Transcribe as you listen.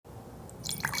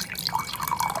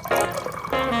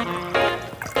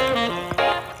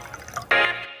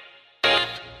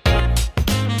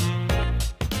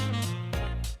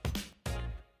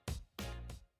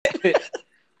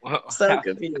So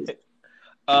confused.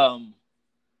 um.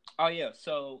 Oh yeah.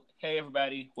 So hey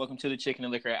everybody, welcome to the Chicken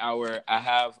and Liquor Hour. I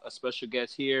have a special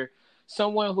guest here,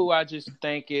 someone who I just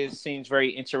think seems very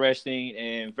interesting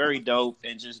and very dope,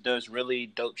 and just does really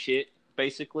dope shit.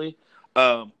 Basically,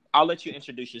 I'll let you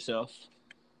introduce yourself.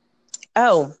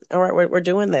 Oh, all right. We're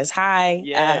doing this. Hi.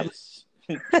 Yes.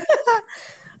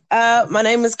 My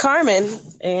name is Carmen,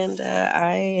 and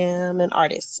I am an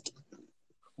artist.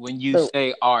 When you So,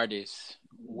 say artist,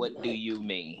 what do you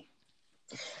mean?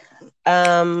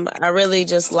 I really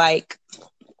just like.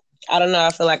 I don't know. I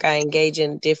feel like I engage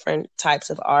in different types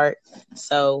of art.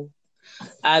 So,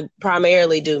 I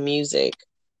primarily do music,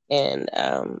 and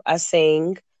I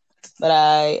sing, but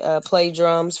I play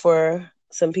drums for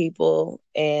some people,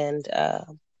 and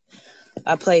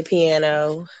I play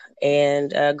piano.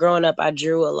 And growing up, I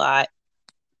drew a lot.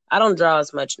 I don't draw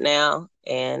as much now,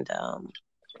 and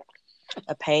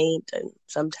I paint, and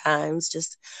sometimes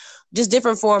just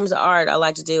different forms of art I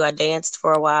like to do. I danced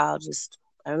for a while. Just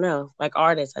I don't know, like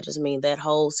artists. I just mean that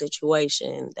whole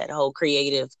situation, that whole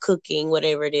creative cooking,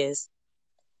 whatever it is.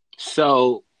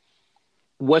 So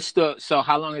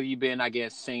how long have you been, I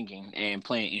guess, singing and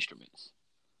playing instruments?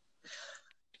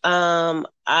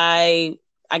 I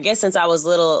guess since I was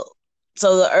little.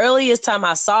 So the earliest time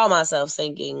I saw myself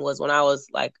singing was when I was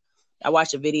like, I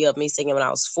watched a video of me singing when I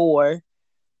was 4,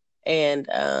 and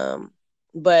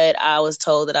but I was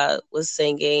told that I was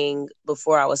singing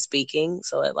before I was speaking.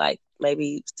 So at like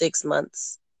maybe 6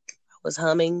 months, I was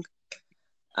humming,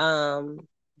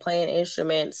 playing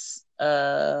instruments.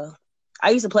 I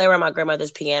used to play around my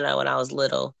grandmother's piano when I was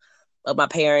little, but my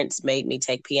parents made me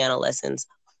take piano lessons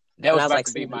That when I was was about like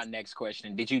to be 7. my next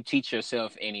question. Did you teach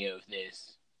yourself any of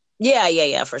this?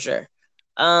 Yeah, for sure.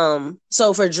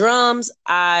 So for drums,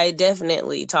 I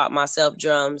definitely taught myself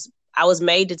drums. I was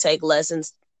made to take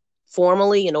lessons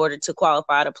formally in order to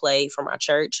qualify to play for my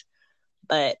church.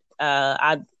 But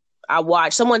I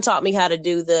watched someone taught me how to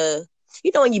do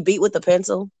when you beat with the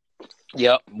pencil.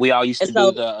 Yep, we all used And to do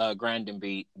so, the grinding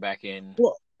beat back in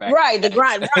well, back. right, the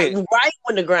grind, right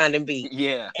when the grinding beat.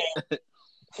 Yeah,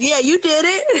 Yeah, you did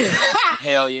it.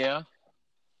 hell yeah.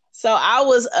 So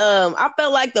I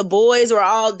felt like the boys were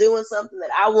all doing something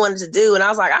that I wanted to do, and I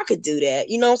was like, I could do that.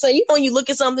 You know what I'm saying? When you look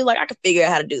at something like I could figure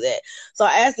out how to do that. So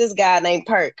I asked this guy named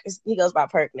Perk. He goes by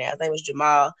Perk now. His name was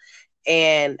Jamal,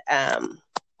 and I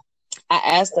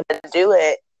asked him to do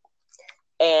it,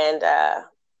 and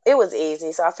it was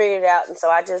easy. So I figured it out, and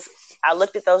so I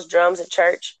looked at those drums at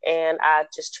church, and I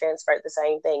just transferred the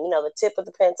same thing. The tip of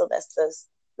the pencil, that's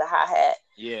the hi hat.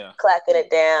 Yeah. Clacking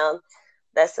it down,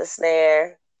 that's the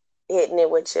snare. Hitting it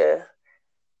with your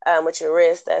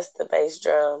wrist, that's the bass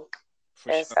drum.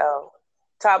 For And sure. so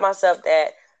taught myself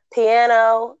that.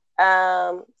 Piano,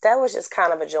 that was just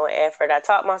kind of a joint effort. I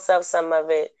taught myself some of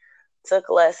it, took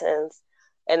lessons,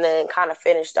 and then kind of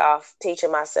finished off teaching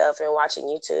myself and watching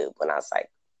YouTube when I was like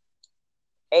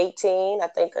 18. I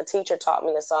think a teacher taught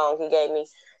me a song. He gave me,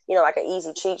 like an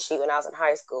easy cheat sheet when I was in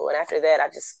high school. And after that, I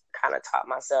just kind of taught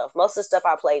myself. Most of the stuff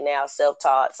I play now,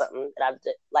 self-taught, something that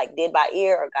I did by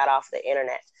ear or got off the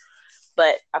internet.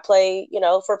 But I play,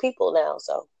 for people now.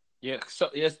 So Yeah. So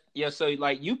yes, yeah. So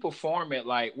like you perform it.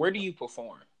 Like, where do you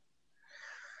perform?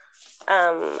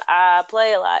 I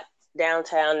play a lot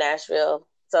downtown Nashville.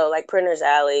 So like Printer's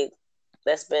Alley,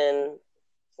 that's been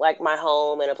like my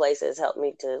home and a place that's helped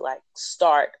me to like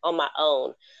start on my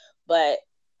own. But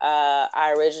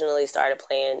I originally started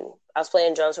playing. I was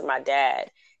playing drums for my dad,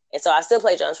 and so I still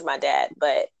play drums for my dad.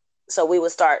 But so we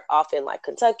would start off in like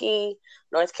Kentucky,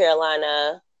 North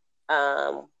Carolina.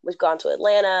 We've gone to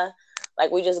Atlanta.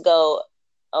 Like we just go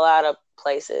a lot of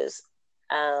places,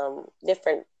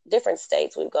 different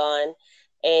states we've gone.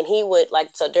 And he would like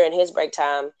so during his break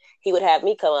time, he would have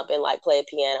me come up and like play a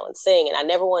piano and sing. And I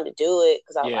never wanted to do it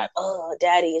because I was Yeah. like, oh,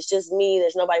 daddy, it's just me.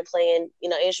 There's nobody playing,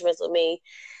 instruments with me.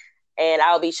 And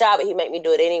I would be shy, but he'd make me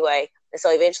do it anyway. And so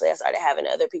eventually I started having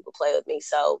other people play with me.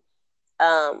 So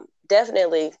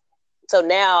definitely. So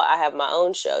now I have my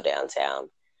own show downtown.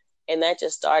 And that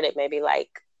just started maybe like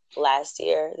this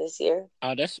year.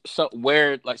 That's so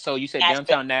where like so you said Nashville.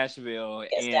 downtown Nashville,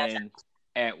 Yes, downtown. and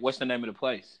at what's the name of the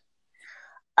place?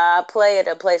 I play at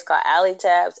a place called Alley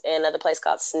Tabs and another place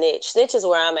called Snitch. Snitch is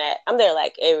where I'm at. I'm there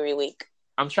like every week.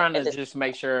 I'm trying At to this. just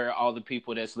make sure all the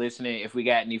people that's listening, if we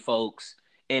got any folks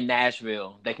in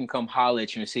Nashville, they can come holler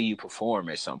at you and see you perform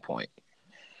at some point.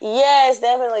 Yes,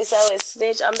 definitely. So it's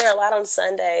Snitch. I'm there a lot on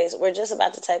Sundays. We're just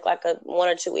about to take like a 1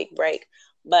 or 2 week break,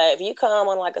 But if you come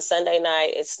on like a Sunday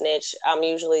night, it's Snitch. I'm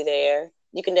usually there.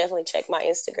 You can definitely check my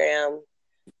Instagram,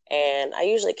 and I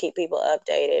usually keep people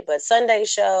updated. But Sunday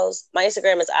shows, my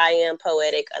Instagram is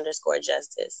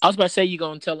IamPoetic_justice. I was about to say you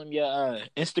gonna tell them your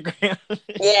Instagram.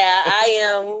 Yeah, I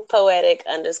am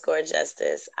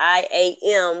poetic_justice.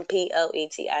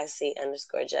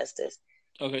 IAMPOETIC_justice.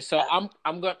 Okay, so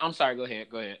I'm sorry. Go ahead.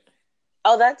 Go ahead.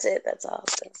 Oh, that's it. That's all I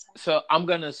was gonna say. So I'm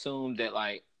gonna assume that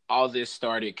like all this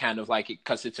started kind of like it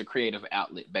because it's a creative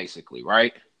outlet, basically,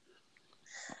 right?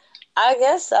 I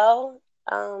guess so.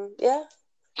 Yeah.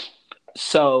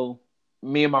 So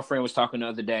me and my friend was talking the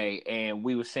other day, and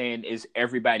we were saying, "Is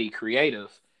everybody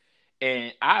creative?"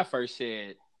 And I first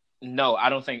said, "No, I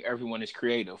don't think everyone is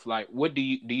creative." Like, what do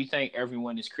you think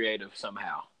everyone is creative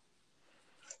somehow?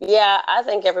 Yeah, I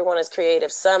think everyone is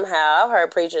creative somehow. I've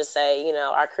heard preachers say,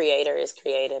 our creator is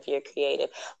creative, you're creative.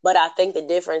 But I think the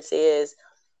difference is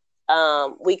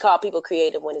we call people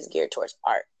creative when it's geared towards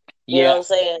art. You know Yeah, what I'm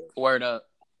saying? word up.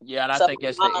 Yeah, and I So, think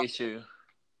that's the issue.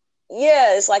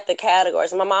 yeah, it's like the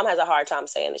categories. My mom has a hard time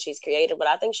saying that she's creative, but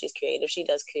I think she's creative. She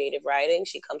does creative writing.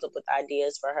 She comes up with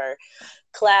ideas for her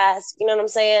class. You know what I'm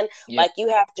saying? Yeah, Like you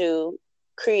have to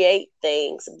create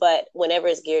things, but whenever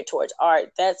it's geared towards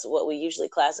art, that's what we usually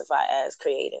classify as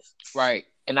creative. right.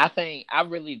 And I think I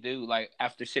really do like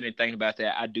after sitting and thinking about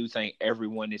that, I do think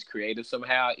everyone is creative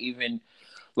somehow, even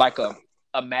like a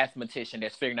mathematician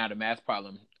that's figuring out a math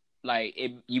problem. Like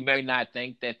you may not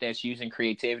think that that's using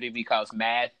creativity because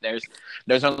math there's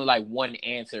only like one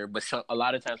answer, but a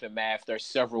lot of times with math there's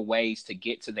several ways to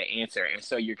get to the answer, and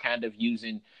so you're kind of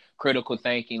using critical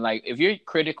thinking. Like if you're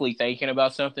critically thinking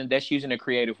about something, that's using a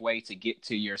creative way to get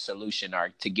to your solution or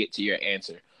to get to your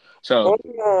answer. So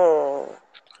Mm.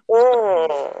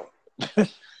 Mm.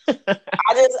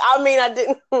 I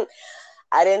didn't.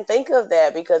 I didn't think of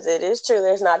that because it is true.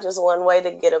 There's not just one way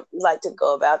to to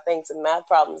go about things and math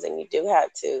problems, and you do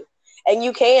have to. And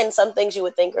you can, some things you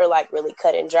would think are like really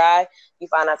cut and dry, you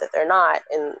find out that they're not.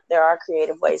 And there are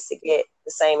creative ways to get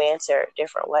the same answer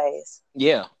different ways.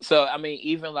 yeah. So I mean,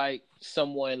 even like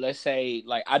someone, let's say,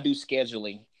 like I do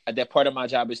scheduling. That part of my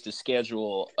job is to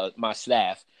schedule my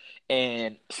staff,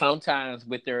 and sometimes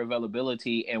with their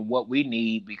availability and what we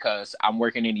need, because I'm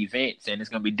working in events and it's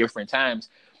gonna be different times.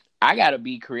 I gotta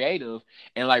be creative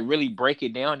and like really break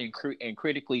it down and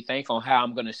critically think on how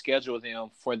I'm gonna schedule them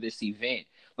for this event.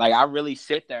 Like I really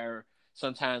sit there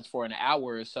sometimes for an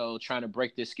hour or so trying to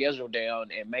break this schedule down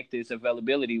and make this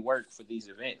availability work for these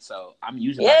events. So I'm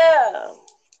using my Yeah.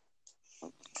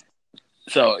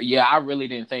 so yeah, I really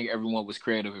didn't think everyone was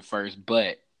creative at first,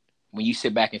 but when you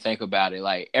sit back and think about it,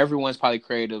 like everyone's probably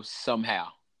creative somehow.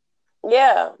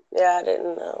 Yeah. Yeah. I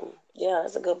didn't. Yeah,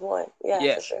 that's a good point. Yeah,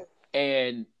 Yeah. for sure.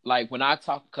 And like when I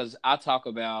talk, because I talk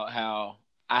about how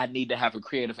I need to have a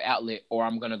creative outlet or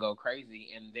I'm gonna go crazy,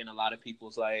 and then a lot of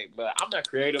people's like, "But I'm not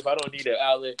creative. I don't need an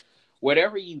outlet."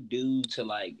 Whatever you do to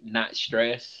like not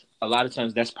stress, a lot of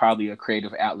times that's probably a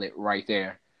creative outlet right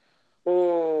there.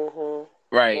 Mm-hmm.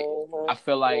 Right. I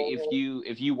feel Mm-hmm. like Mm-hmm.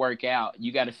 if you work out,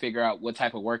 you got to figure out what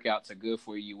type of workouts are good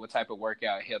for you. What type of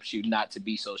workout helps you not to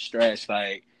be so stressed.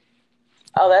 Like,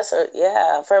 Oh,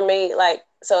 yeah. For me, like,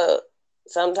 so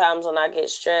sometimes when I get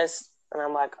stressed and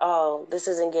I'm like, oh, this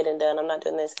isn't getting done, I'm not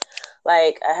doing this.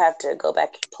 Like, I have to go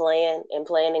back and plan and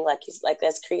planning, like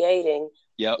that's creating.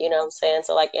 yep. You know what I'm saying?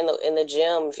 So, like in the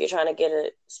gym, if you're trying to get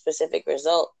a specific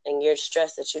result and you're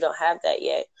stressed that you don't have that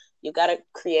yet, you got to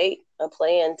create a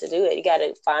plan to do it. You got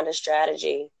to find a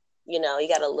strategy. You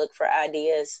got to look for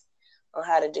ideas on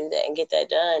how to do that and get that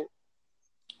done.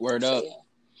 Word So up. yeah.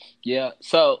 Yeah.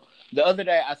 So the other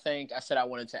day, I think I said I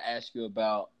wanted to ask you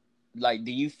about, like,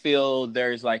 do you feel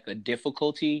there's like a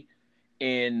difficulty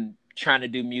in trying to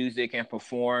do music and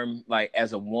perform like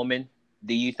as a woman?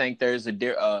 Do you think there's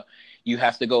you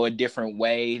have to go a different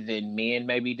way than men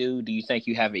maybe do? Do you think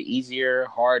you have it easier,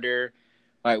 harder?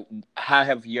 Like, how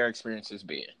have your experiences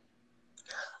been?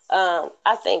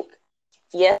 I think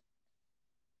yes.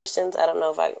 Questions. I don't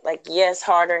know if I like yes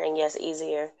harder and yes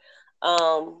easier.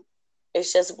 Um,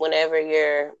 it's just whenever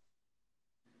you're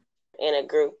in a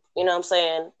group, you know what I'm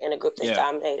saying, in a group that's Yeah.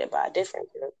 dominated by a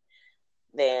different group,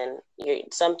 then you're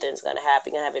something's gonna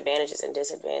happen. You're gonna have advantages and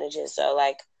disadvantages. So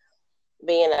like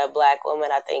being a black woman,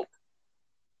 I think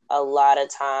a lot of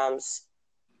times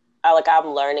I'm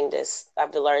learning this.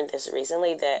 I've learned this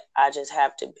recently that I just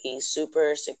have to be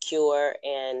super secure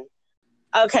and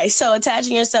okay, so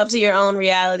attaching yourself to your own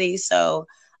reality. So,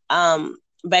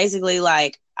 basically,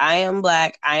 like, I am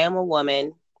black, I am a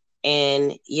woman,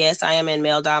 and yes, I am in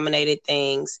male dominated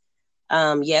things.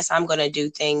 Yes, I'm going to do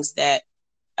things that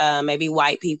maybe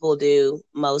white people do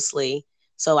mostly.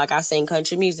 So like I sing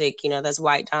country music, that's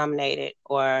white dominated.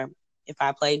 Or if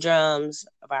I play drums,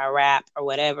 if I rap or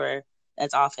whatever,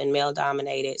 that's often male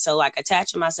dominated. So like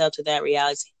attaching myself to that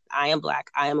reality, I am Black,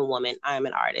 I am a woman, I am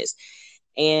an artist.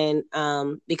 And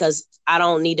because I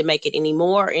don't need to make it any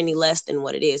more or any less than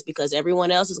what it is, because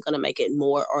everyone else is going to make it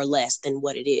more or less than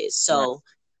what it is. Right. So,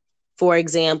 for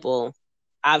example,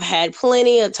 I've had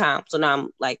plenty of times when I'm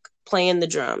like playing the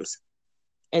drums.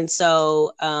 And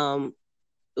so,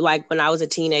 like when I was a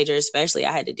teenager, especially,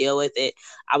 I had to deal with it.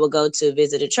 I would go to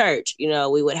visit a church.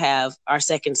 We would have our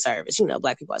second service.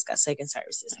 Black people always got second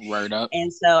services. Word up.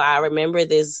 And so I remember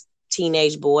this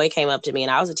teenage boy came up to me, and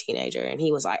I was a teenager, and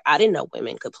he was like, I didn't know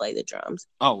women could play the drums.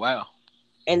 Oh, wow.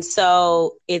 And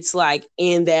so it's like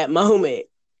in that moment,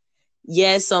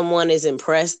 yes, someone is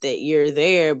impressed that you're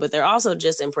there, but they're also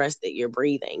just impressed that you're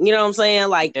breathing. You know what I'm saying?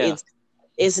 Like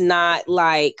it's not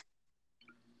like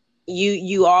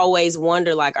you always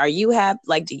wonder, like, are you happy?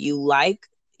 Like, do you like,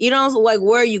 like,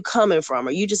 where are you coming from?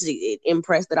 Are you just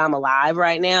impressed that I'm alive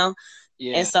right now?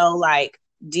 Yeah. And so like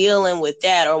dealing with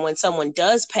that, or when someone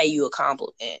does pay you a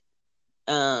compliment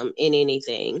in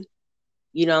anything,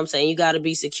 you know what I'm saying? You got to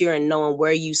be secure in knowing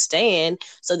where you stand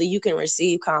so that you can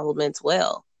receive compliments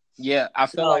well. Yeah, I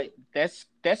feel like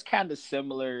that's kind of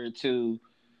similar to,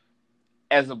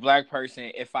 as a Black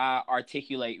person, if I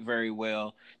articulate very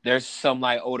well, there's some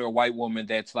like older white woman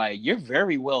that's like, you're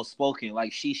very well spoken.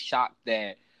 Like she's shocked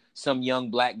that some young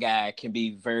Black guy can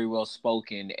be very well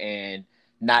spoken and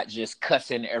not just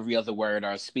cussing every other word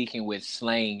or speaking with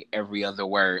slang every other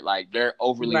word. Like they're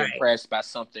overly impressed by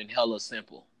something hella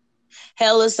simple.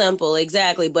 Hella simple,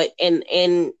 exactly. But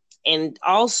and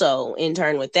also in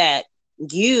turn with that,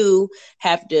 you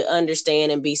have to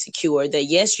understand and be secure that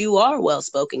yes, you are well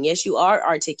spoken, yes, you are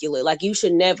articulate. Like you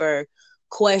should never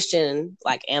question,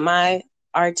 like, am I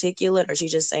articulate, or she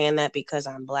just saying that because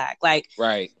I'm Black? Like,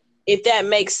 right. If that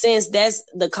makes sense, that's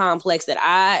the complex that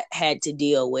I had to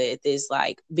deal with, is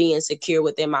like being secure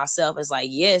within myself. It's like,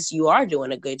 yes, you are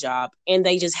doing a good job, and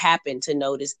they just happen to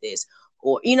notice this,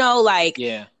 or like,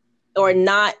 yeah, or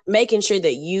not making sure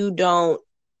that you don't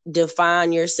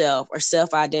define yourself or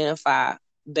self-identify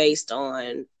based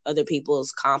on other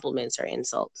people's compliments or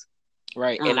insults.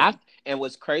 Right. And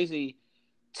what's crazy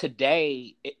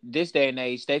today, this day and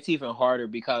age, that's even harder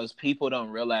because people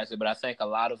don't realize it. But I think a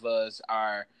lot of us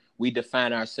we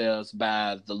define ourselves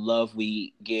by the love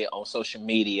we get on social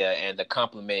media and the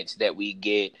compliments that we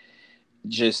get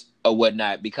just or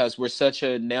whatnot, because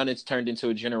now it's turned into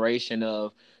a generation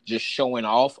of just showing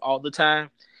off all the time.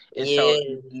 And so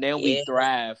now we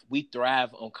thrive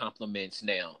on compliments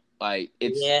now. Like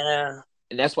it's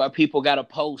and that's why people gotta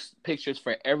post pictures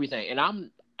for everything. And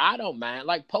I don't mind,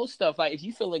 like, post stuff. Like if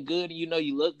you feeling good and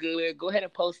you look good, go ahead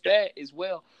and post that as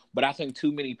well. But I think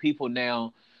too many people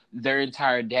now, their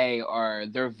entire day or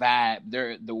their vibe,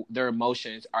 their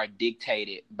emotions are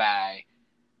dictated by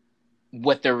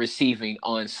what they're receiving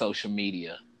on social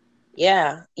media.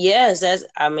 Yeah. Yes, that's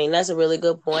a really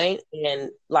good point. And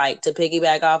like to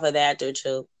piggyback off of that,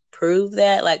 to prove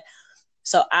that, like,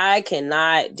 so I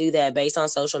cannot do that based on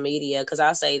social media, because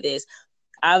I'll say this.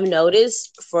 I've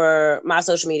noticed for my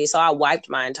social media, so I wiped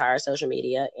my entire social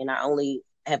media and I only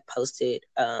have posted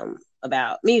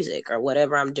about music or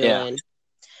whatever I'm doing.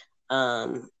 You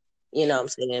know what I'm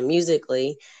saying,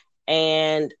 musically.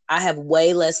 And I have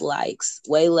way less likes,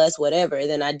 way less whatever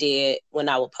than I did when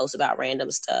I would post about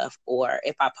random stuff, or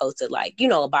if I posted like,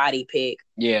 a body pic.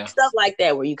 Yeah. Stuff like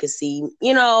that where you could see,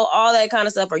 all that kind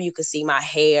of stuff, or you could see my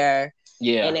hair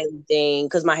and everything,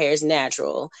 because my hair is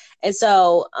natural. And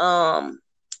so,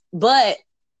 but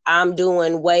I'm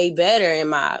doing way better in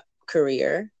my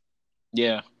career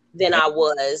than I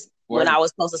was when I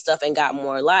was posting stuff and got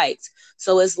more likes.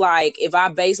 So it's like, if I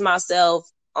base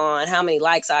myself on how many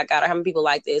likes I got or how many people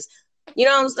like this, you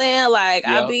know what I'm saying? Like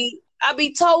I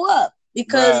be toe up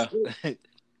because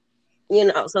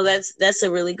so that's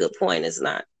a really good point. It's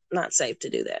not safe to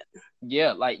do that.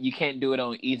 Yeah, like you can't do it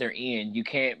on either end. You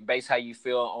can't base how you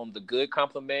feel on the good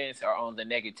compliments or on the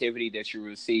negativity that you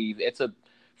receive. It's a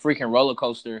freaking roller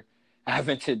coaster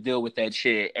having to deal with that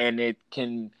shit. And it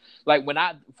can, like, when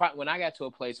I got to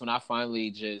a place when I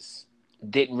finally just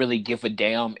didn't really give a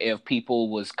damn if people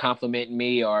was complimenting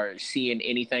me or seeing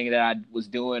anything that I was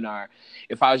doing, or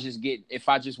if I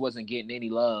just wasn't getting any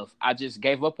love, I just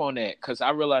gave up on that, because I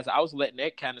realized I was letting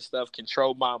that kind of stuff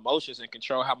control my emotions and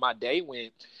control how my day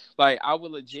went. Like I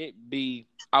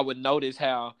would notice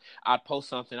how I'd post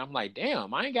something, I'm like,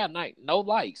 damn, I ain't got no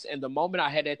likes. And the moment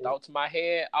I had that thought to my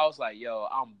head, I was like, yo,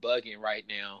 I'm bugging right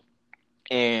now.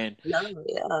 And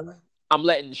I'm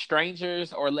letting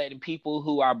strangers or letting people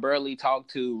who I barely talk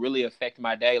to really affect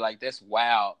my day. Like, that's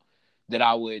wild that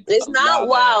I would It's not allow that.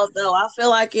 wild though. I feel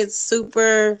like it's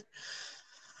super.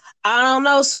 I don't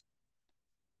know.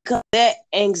 That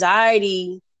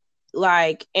anxiety,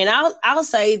 like, and I'll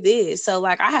say this. So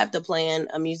like, I have to plan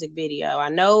a music video. I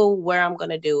know where I'm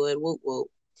gonna do it. Whoop whoop.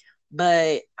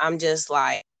 But I'm just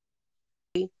like,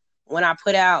 when I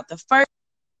put out the first,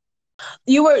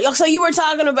 you were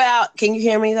talking about. Can you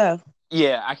hear me though?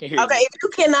 Yeah, I can hear Okay, you. if you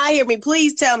cannot hear me,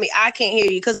 please tell me I can't hear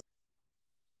you because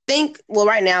well,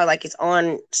 right now, like, it's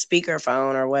on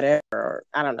speakerphone or whatever. Or,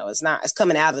 I don't know. It's not. It's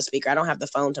coming out of the speaker. I don't have the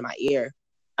phone to my ear.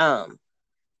 Um,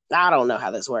 I don't know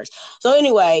how this works. So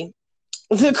anyway,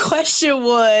 the question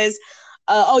was,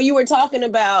 you were talking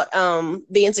about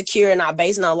being secure and not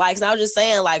based on likes. And I was just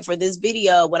saying, like, for this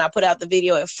video, when I put out the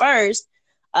video at first,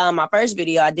 my first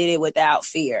video, I did it without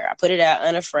fear. I put it out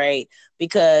unafraid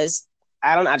because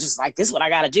I just like, this is what I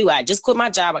got to do. I just quit my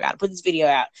job. I got to put this video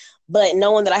out. But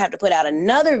knowing that I have to put out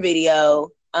another video,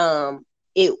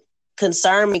 it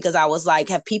concerned me because I was like,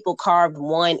 have people carved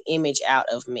one image out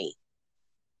of me?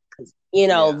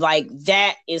 Yeah. Like,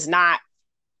 that is not,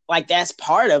 like, that's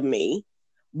part of me,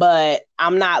 but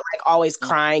I'm not like always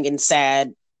crying and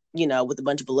sad, with a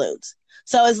bunch of balloons.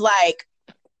 So it's like,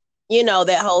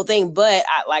 that whole thing. But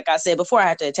like I said before, I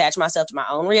have to attach myself to my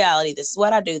own reality. This is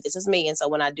what I do. This is me. And so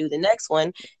when I do the next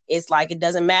one, it's like, it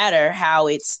doesn't matter how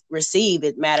it's received.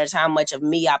 It matters how much of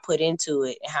me I put into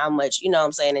it, and how much, what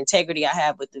I'm saying, integrity I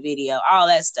have with the video, all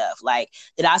that stuff. Like,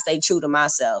 did I stay true to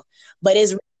myself? But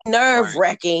it's nerve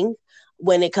wracking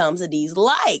when it comes to these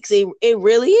likes. It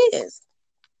really is.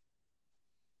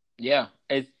 Yeah,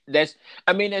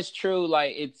 that's true.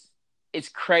 Like, it's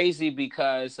crazy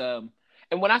because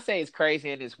and when I say it's crazy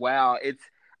and it's wild,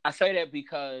 I say that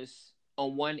because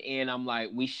on one end I'm like,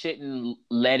 we shouldn't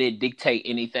let it dictate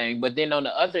anything, but then on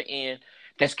the other end,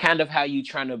 that's kind of how you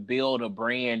trying to build a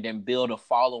brand and build a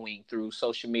following through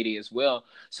social media as well.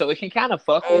 So it can kind of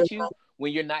fuck with you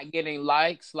when you're not getting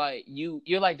likes. Like,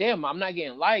 you're like, damn, I'm not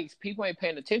getting likes. People ain't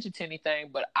paying attention to anything.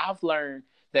 But I've learned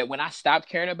that when I stopped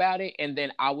caring about it, and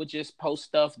then I would just post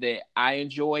stuff that I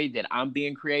enjoy, that I'm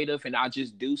being creative, and I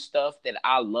just do stuff that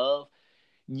I love.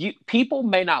 People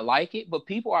may not like it, but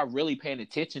people are really paying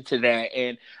attention to that.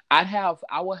 And I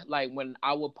would, like, when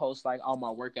I would post like all my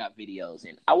workout videos,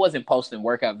 and I wasn't posting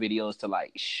workout videos to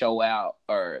like show out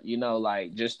or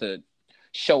like just to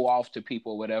show off to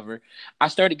people or whatever. I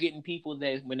started getting people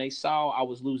that when they saw I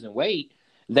was losing weight,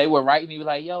 they were writing me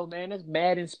like, "Yo, man, it's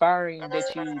mad inspiring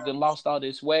that you done lost all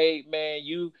this weight, man.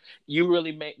 You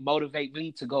really motivate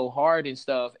me to go hard and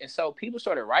stuff." And so people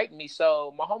started writing me.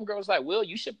 So my homegirl was like, "Will,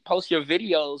 you should post your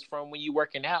videos from when you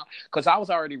working out," because I was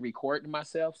already recording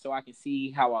myself so I can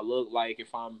see how I look like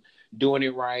if I'm doing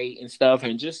it right and stuff,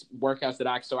 and just workouts that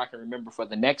I can remember for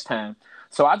the next time.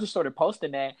 So I just started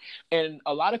posting that, and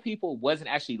a lot of people wasn't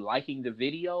actually liking the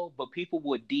video, but people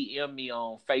would DM me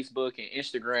on Facebook and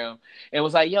Instagram and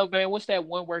was like, "Yo, man, what's that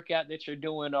one workout that you're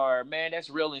doing?" Or, "Man, that's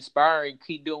real inspiring.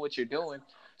 Keep doing what you're doing."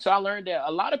 So I learned that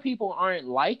a lot of people aren't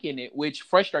liking it, which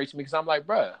frustrates me because I'm like,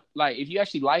 bruh, like, if you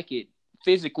actually like it,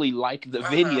 physically like the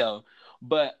video,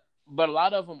 but a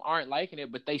lot of them aren't liking it,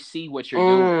 but they see what you're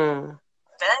doing.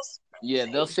 That's Yeah,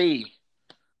 they'll crazy. see.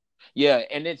 Yeah,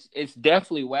 and it's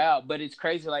definitely wild, but it's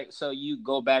crazy. Like, so you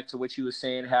go back to what you were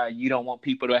saying, how you don't want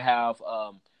people to have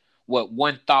what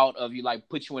one thought of you, like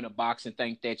put you in a box and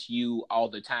think that's you all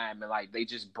the time, and like they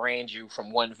just brand you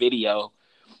from one video.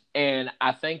 And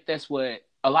I think that's what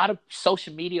a lot of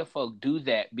social media folk do,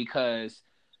 that because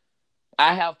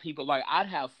I have people, like, I'd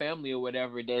have family or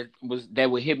whatever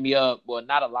that would hit me up. Well,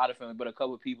 not a lot of family, but a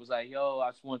couple of people's like, "Yo, I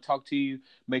just want to talk to you.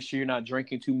 Make sure you're not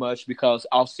drinking too much because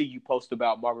I'll see you post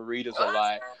about margaritas a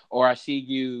lot, or I see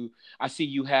you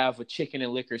have a chicken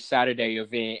and liquor Saturday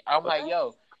event." I'm like,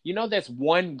 "Yo, that's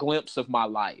one glimpse of my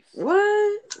life."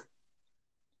 What?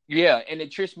 Yeah, and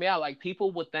it trips me out. Like,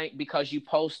 people would think because you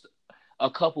post a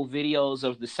couple videos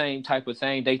of the same type of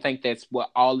thing, they think that's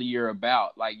what all you're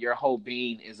about. Like, your whole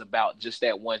being is about just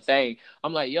that one thing.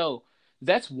 I'm like, yo,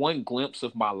 that's one glimpse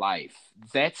of my life.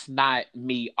 That's not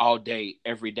me all day,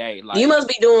 every day. You Like, must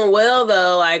be doing well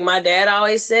though. Like, my dad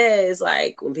always says,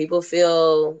 like, when people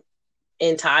feel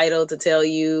entitled to tell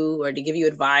you or to give you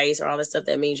advice or all this stuff,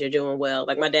 that means you're doing well.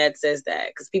 Like, my dad says that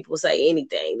because people say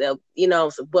anything. They'll,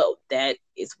 so, well, that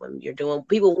is when you're doing,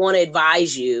 people want to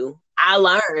advise you. I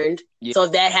learned. yeah, So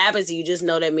if that happens to you, just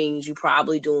know that means you're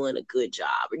probably doing a good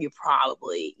job, or you're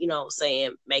probably,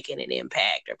 saying, making an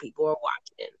impact, or people are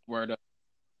watching. word up.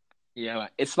 Yeah,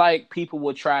 it's like people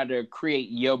will try to create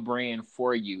your brand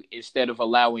for you instead of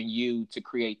allowing you to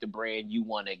create the brand you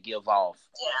want to give off.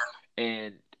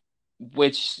 and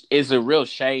which is a real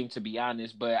shame, to be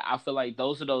honest. But I feel like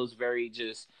those are those very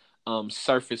just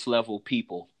surface level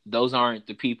people. Those aren't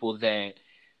the people that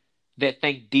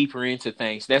think deeper into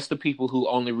things. That's the people who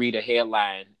only read a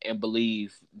headline and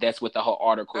believe that's what the whole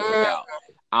article is about.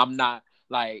 I'm not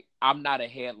I'm not a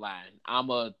headline. I'm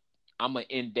an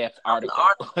in-depth article.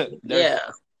 There's Yeah.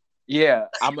 Yeah,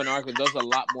 I'm an article. There's a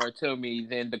lot more to me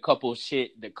than the couple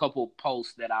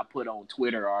posts that I put on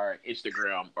Twitter or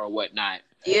Instagram or whatnot.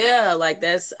 Yeah, like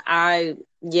yes,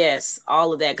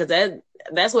 all of that, because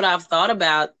that's what I've thought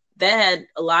about. That had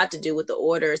a lot to do with the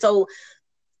order. So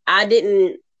I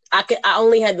didn't. I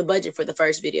only had the budget for the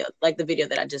first video, like the video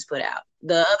that I just put out.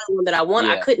 The other one that I want,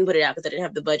 I Yeah. couldn't put it out because I didn't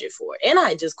have the budget for it, and I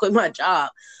had just quit my job.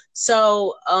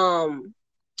 So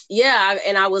yeah,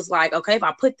 and I was like, okay, if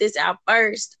I put this out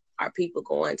first, are people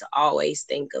going to always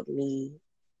think of me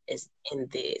as in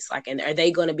this? Like, and are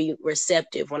they going to be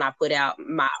receptive when I put out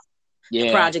the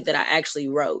Yeah. project that I actually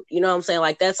wrote? You know what I'm saying?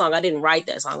 Like that song, I didn't write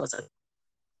that song. It was a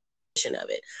version of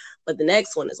it. But the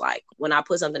next one is like when I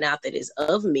put something out that is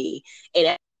of me, and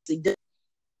actually does,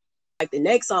 like the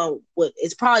next song,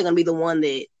 it's probably gonna be the one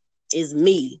that is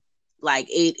me. Like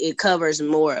it covers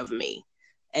more of me.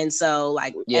 And so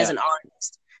like as an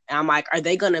artist, and I'm like, are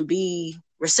they gonna be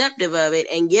receptive of it?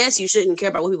 And yes, you shouldn't care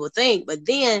about what people think, but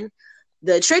then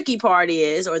the tricky part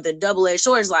is, or the double-edged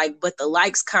sword is like, but the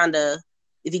likes kind of,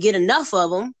 if you get enough of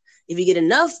them, if you get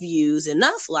enough views,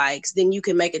 enough likes, then you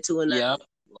can make it to another.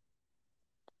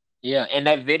 Yeah, and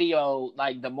that video,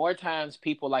 like the more times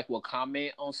people like will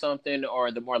comment on something or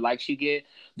the more likes you get,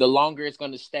 the longer it's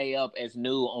going to stay up as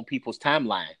new on people's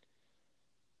timeline.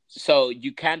 So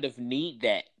you kind of need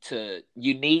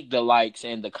you need the likes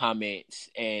and the comments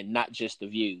and not just the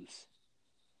views.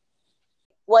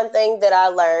 One thing that I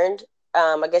learned,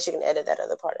 I guess you can edit that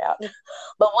other part out.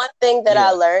 But one thing that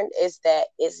I learned is that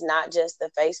it's not just the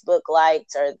Facebook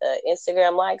likes or the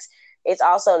Instagram likes. It's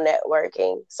also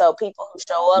networking. So people who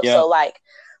show up. So like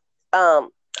a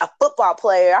football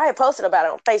player, I had posted about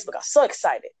it on Facebook. I was so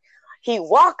excited. He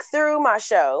walked through my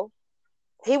show.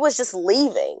 He was just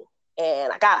leaving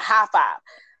and I got a high five.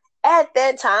 At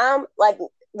that time, like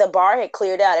the bar had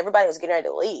cleared out. Everybody was getting ready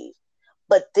to leave.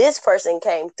 But this person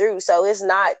came through. So it's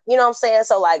not, you know what I'm saying?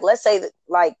 So like, let's say that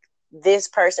like this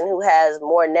person who has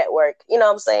more network, you know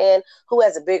what I'm saying? Who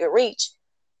has a bigger reach,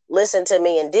 listened to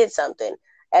me and did something.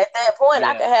 At that point,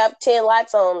 I could have 10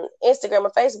 likes on Instagram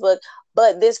or Facebook,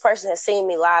 but this person has seen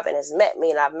me live and has met me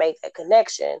and I've made that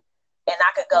connection. And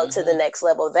I could go to the next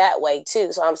level that way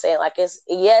too. So I'm saying like,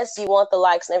 yes, you want the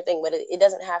likes and everything, but it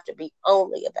doesn't have to be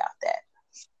only about that.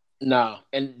 No,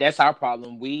 and that's our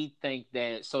problem. We think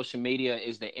that social media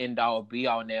is the end all be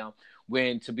all now,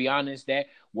 when to be honest, that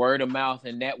word of mouth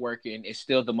and networking is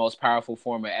still the most powerful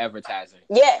form of advertising.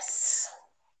 Yes.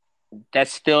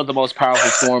 That's still the most powerful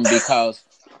form because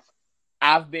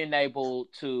I've been able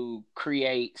to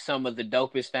create some of the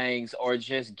dopest things or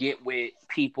just get with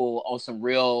people on some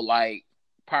real like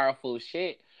powerful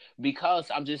shit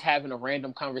because I'm just having a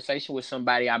random conversation with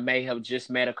somebody I may have just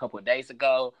met a couple of days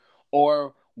ago,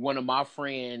 or one of my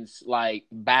friends like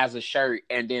buys a shirt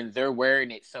and then they're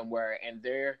wearing it somewhere and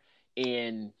they're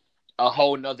in a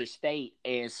whole nother state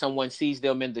and someone sees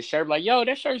them in the shirt like, yo,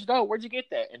 that shirt's dope, where'd you get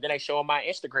that? And then they show them my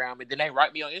Instagram and then they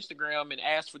write me on Instagram and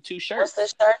ask for 2 shirts.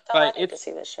 What's the shirt though? Like, I need to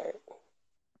see the shirt.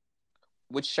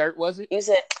 Which shirt was it? You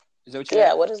said, is that what you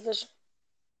yeah, what is this?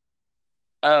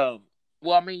 Well,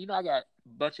 I mean, I got a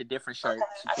bunch of different shirts,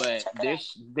 but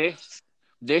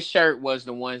this shirt was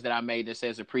the ones that I made that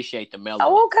says appreciate the melody.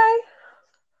 Oh, okay.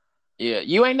 Yeah,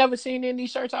 you ain't never seen any of these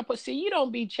shirts I put. See, you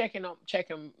don't be checking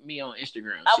me on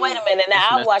Instagram. Oh, wait a minute. Now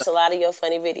I watch a lot of your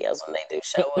funny videos when they do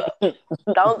show up.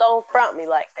 don't front me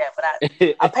like that. But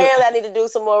apparently I need to do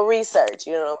some more research.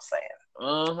 You know what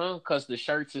I'm saying? Because the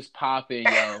shirts is popping,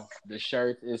 yo. The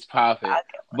shirt is popping.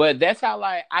 But that's how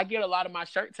like I get a lot of my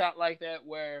shirts out like that,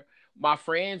 where my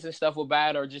friends and stuff will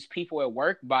buy it, or just people at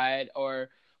work buy it, or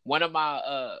one of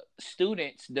my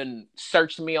students then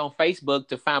searched me on Facebook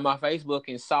to find my Facebook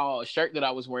and saw a shirt that I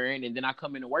was wearing, and then I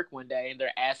come into work one day and they're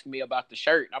asking me about the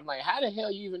shirt. I'm like, how the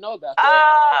hell you even know about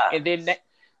that? And then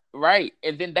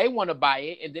and then they want to buy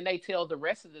it, and then they tell the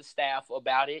rest of the staff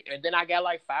about it, and then I got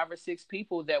like 5 or 6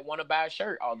 people that want to buy a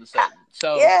shirt all of a sudden.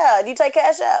 So yeah, do you take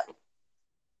Cash App?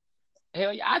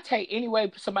 Hell yeah, I take any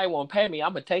way somebody want to pay me.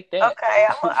 I'm gonna take that. Okay,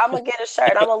 I'm gonna get a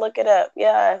shirt. I'm gonna look it up.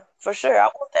 Yeah, for sure. I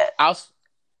want that.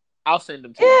 I'll send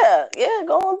them to you. Yeah,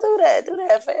 go on, do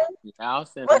that, fam. Yeah, I'll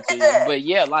send them to you. But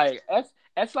yeah, like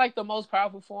that's like the most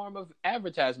powerful form of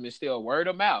advertisement. Still word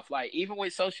of mouth. Like even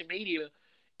with social media,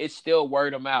 it's still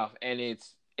word of mouth, and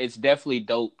it's it's definitely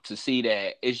dope to see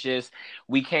that. It's just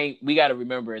we got to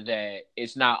remember that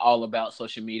it's not all about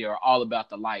social media or all about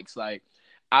the likes. Like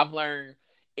I've learned,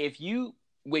 if you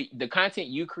with the content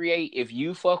you create, if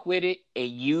you fuck with it and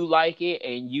you like it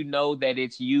and you know that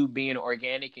it's you being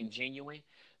organic and genuine,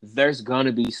 there's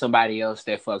gonna be somebody else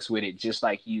that fucks with it just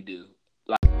like you do.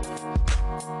 Like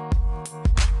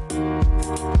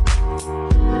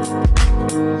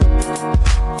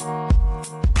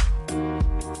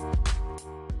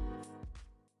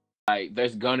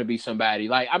there's gonna be somebody.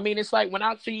 Like, I mean, it's like when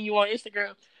I see you on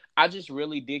Instagram, I just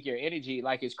really dig your energy.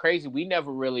 Like, it's crazy. We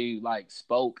never really like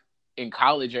spoke in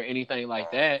college or anything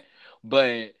like that.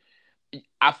 But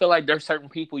I feel like there's certain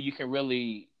people you can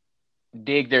really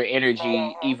dig their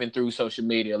energy even through social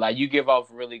media. Like, you give off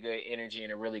really good energy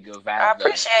and a really good I vibe though.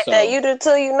 appreciate that. So You do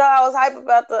too. You know, I was hype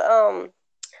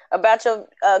about your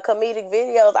comedic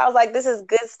videos. I was like, this is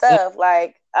good stuff.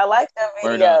 Like, I like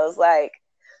your word up. videos. Like,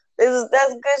 that's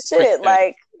good shit. Appreciate it.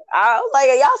 Like, I was like,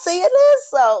 are y'all seeing this?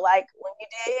 So, like, when you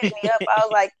did hit me up, I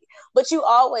was like, but you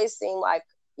always seem like,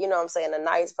 you know what I'm saying, a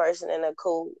nice person and a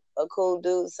cool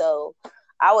dude. So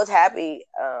I was happy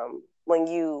when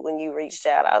you reached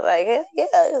out. I was like,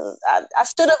 yeah, I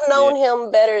should have known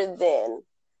him better then,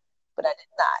 but I did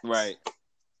not. Right.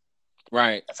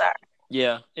 Right. Sorry.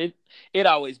 Yeah, it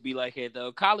always be like that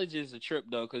though. College is a trip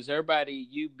though, because everybody,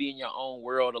 you be in your own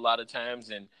world a lot of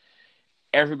times, and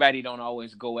everybody don't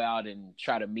always go out and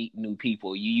try to meet new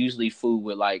people. You usually fool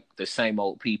with like the same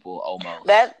old people almost.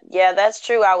 That's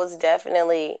true. I was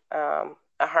definitely a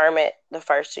hermit the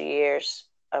first 2 years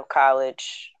of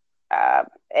college,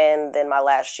 and then my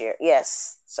last year.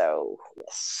 Yes, so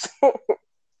yes.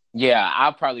 Yeah,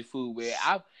 I probably fool with.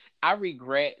 I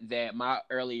regret that my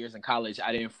early years in college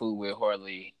I didn't fool with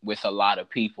hardly with a lot of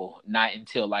people. Not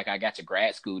until like I got to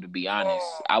grad school, to be honest.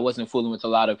 I wasn't fooling with a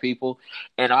lot of people,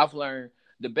 and I've learned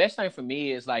the best thing for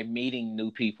me is like meeting new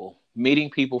people,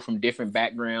 meeting people from different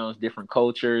backgrounds, different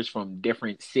cultures, from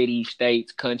different cities,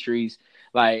 states, countries.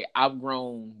 Like, I've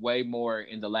grown way more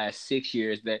in the last 6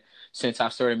 years that since I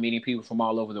started meeting people from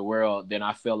all over the world than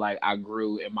I feel like I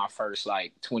grew in my first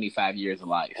like 25 years of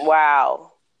life.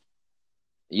 Wow.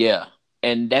 Yeah.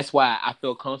 And that's why I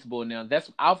feel comfortable now.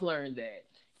 I've learned that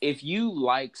if you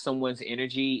like someone's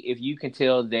energy, if you can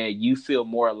tell that you feel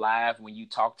more alive when you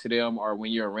talk to them or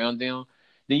when you're around them,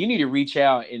 then you need to reach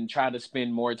out and try to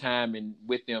spend more time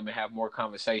with them and have more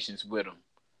conversations with them.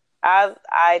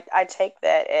 I take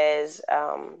that as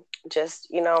just,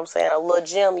 you know what I'm saying, a little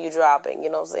gem you dropping, you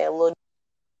know what I'm saying, a little.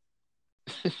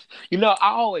 You know,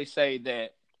 I always say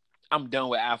that I'm done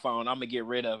with iPhone. I'm gonna get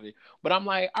rid of it. But I'm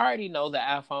like, I already know the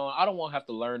iPhone. I don't want to have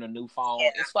to learn a new phone.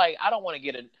 Yeah. It's like I don't want to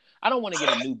get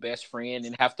a new best friend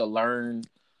and have to learn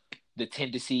the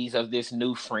tendencies of this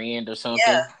new friend or something.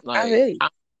 Yeah, Like,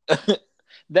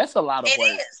 that's a lot of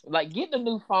work. is. Like, getting a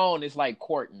new phone is like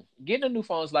courting. Getting a new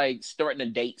phone is like starting to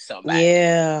date somebody.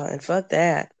 Yeah, and fuck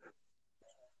that.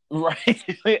 Right?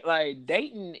 Like,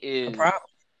 dating is a problem.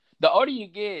 The older you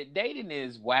get, dating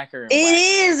is whacker and It whacker.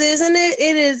 is, isn't it?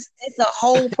 It is. It's a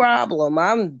whole problem.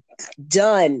 I'm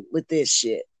done with this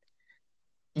shit.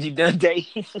 You done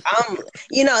dating?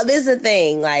 You know, this is the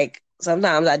thing. Like,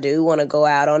 sometimes I do want to go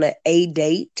out on a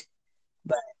date,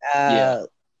 but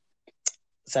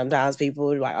sometimes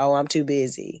people are like, oh, I'm too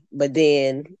busy. But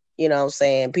then, you know what I'm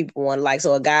saying, people want to like,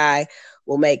 so a guy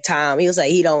will make time. He'll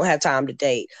say he don't have time to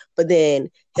date, but then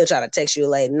he'll try to text you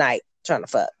late at night trying to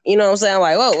fuck. You know what I'm saying? I'm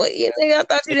like, whoa, what, you nigga, I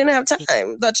thought you didn't have time.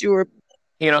 I thought you were.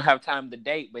 He don't have time to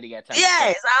date, but he got time.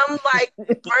 Yes, I'm like,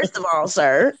 first of all,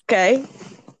 sir, okay.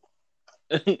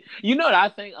 You know what I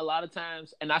think a lot of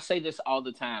times, and I say this all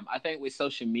the time, I think with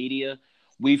social media,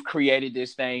 we've created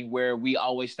this thing where we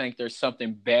always think there's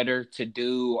something better to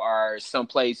do or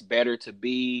someplace better to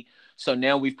be. So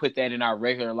now we've put that in our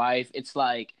regular life. It's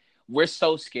like we're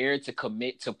so scared to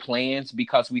commit to plans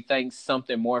because we think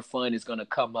something more fun is going to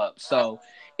come up. So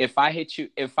if I hit you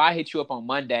up on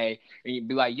Monday and you'd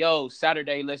be like, yo,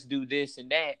 Saturday, let's do this and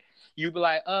that, you'd be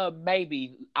like,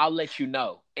 maybe I'll let you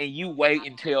know. And you wait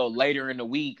until later in the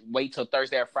week, wait till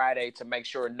Thursday or Friday to make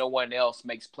sure no one else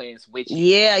makes plans with you.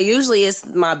 Yeah, usually it's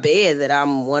my bed that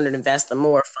I'm wondering if that's the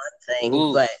more fun thing.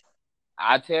 Ooh, but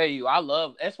I tell you,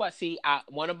 that's why,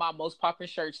 one of my most popular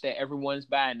shirts that everyone's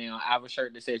buying now, I have a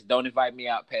shirt that says, don't invite me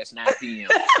out past 9 p.m.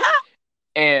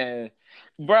 And,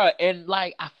 bruh, and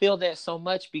like, I feel that so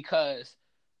much because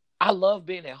I love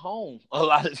being at home a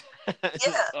lot of times.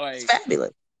 Yeah, like, it's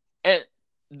fabulous. And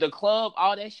the club,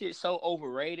 all that shit so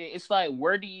overrated. It's like,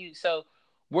 where do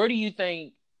you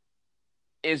think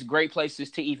is great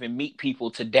places to even meet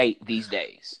people to date these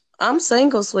days? I'm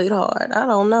single, sweetheart. I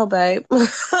don't know, babe.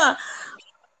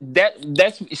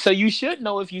 That's so you should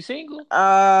know if you single.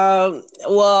 Well,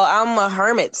 I'm a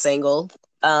hermit single.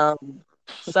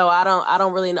 So I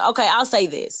don't really know. Okay, I'll say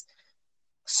this.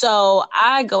 So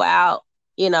I go out,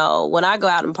 when I go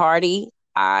out and party,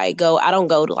 I don't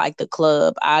go to like the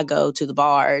club. I go to the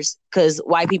bars because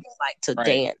white people like to Right.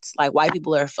 dance. Like white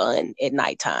people are fun at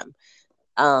nighttime.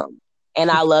 Um, and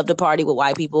I love to party with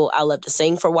white people. I love to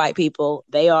sing for white people.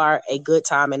 They are a good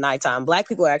time at nighttime. Black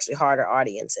people are actually harder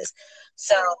audiences.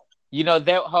 So You know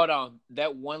that. Hold on,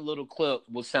 that one little clip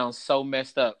will sound so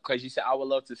messed up because you said I would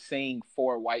love to sing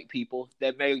for white people.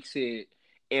 That makes it.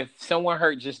 If someone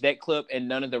heard just that clip and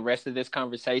none of the rest of this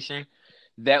conversation,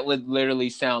 that would literally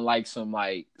sound like some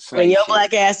like and slave your shit.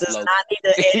 black ass does Low. not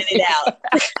need to edit it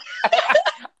out.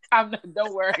 I'm not,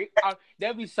 don't worry.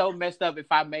 That'd be so messed up if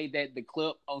I made that the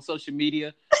clip on social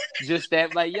media. Just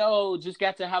that, like, yo, just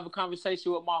got to have a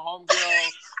conversation with my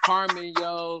homegirl, Carmen,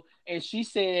 yo. And she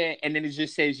said, and then it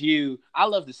just says you. I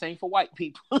love to sing for white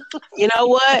people. You know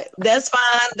what? That's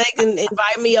fine. They can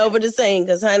invite me over to sing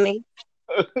because, honey.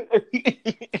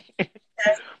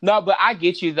 No, but I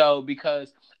get you though,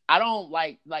 because I don't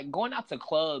like going out to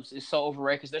clubs is so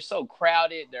overrated because they're so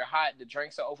crowded, they're hot, the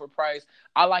drinks are overpriced.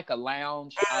 I like a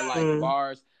lounge, I like Mm.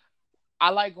 bars. I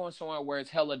like going somewhere where it's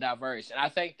hella diverse. And I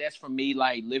think that's for me,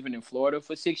 like living in Florida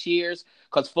for 6 years,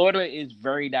 because Florida is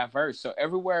very diverse. So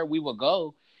everywhere we would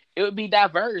go, it would be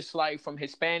diverse, like from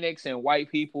Hispanics and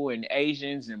white people and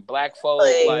Asians and black folk.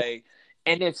 Like, Like,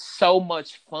 and it's so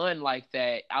much fun like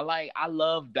that. I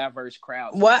love diverse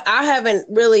crowds what now. I haven't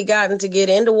really gotten to get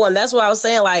into one. That's why I was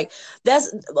saying, like,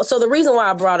 that's so the reason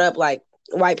why I brought up like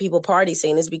white people party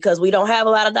scene is because we don't have a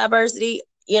lot of diversity.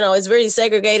 It's very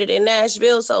segregated in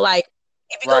Nashville. So, like,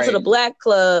 if you go to the Right. black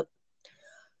club,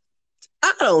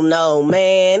 I don't know,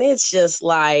 man. It's just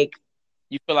like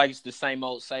You feel like it's the same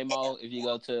old if you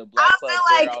go to I black clubs feel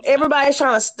there like all the time? everybody's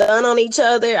trying to stun on each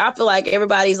other. I feel like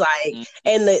everybody's like, Mm,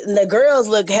 and the girls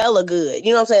look hella good.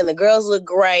 You know what I'm saying? The girls look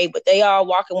great, but they all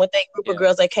walking with that group of yeah.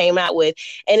 girls they came out with.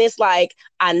 And it's like,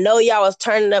 I know y'all was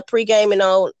turning up pre-gaming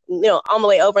on the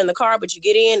way over in the car, but you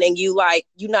get in and you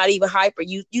not even hyper.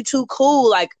 You too cool.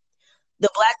 Like the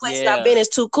black places I've Yeah. been is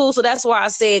too cool. So that's why I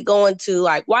said going to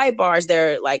like white bars,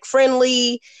 they're like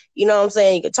friendly. You know what I'm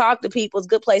saying? You can talk to people. It's a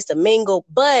good place to mingle.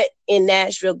 But in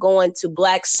Nashville, going to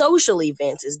black social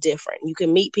events is different. You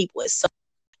can meet people at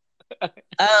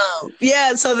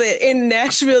yeah, so that in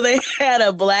Nashville they had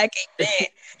a black event.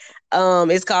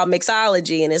 It's called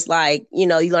mixology, and it's like, you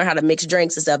learn how to mix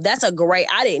drinks and stuff. That's a great.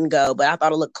 I didn't go, but I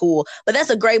thought it looked cool. But that's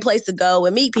a great place to go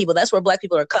and meet people. That's where black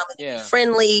people are coming to be Yeah.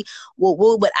 friendly. Woo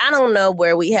woo. But I don't know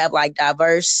where we have like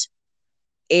diverse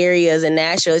areas in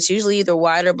Nashville. It's usually either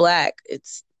white or black.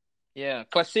 It's Yeah,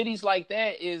 because cities like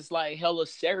that is like hella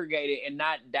segregated and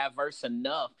not diverse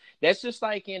enough. That's just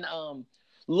like in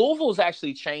Louisville's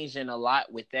actually changing a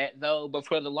lot with that though. But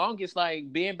for the longest,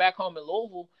 like being back home in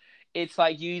Louisville, it's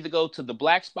like you either go to the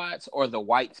black spots or the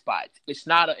white spots.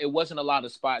 It wasn't a lot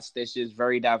of spots that's just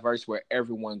very diverse where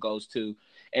everyone goes to.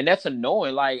 And that's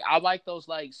annoying. Like I like those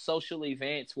like social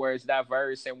events where it's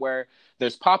diverse and where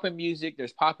there's popping music,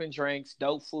 there's popping drinks,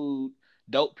 dope food,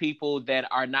 dope people that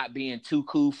are not being too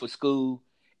cool for school,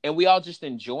 and we all just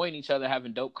enjoying each other,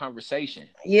 having dope conversation.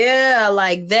 yeah,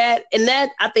 like that. And that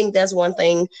I think that's one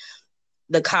thing,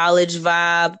 the college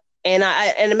vibe.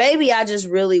 And maybe I just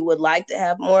really would like to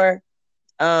have more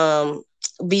um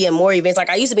be in more events. Like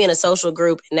I used to be in a social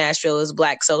group in Nashville, it was a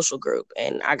black social group,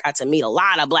 and I got to meet a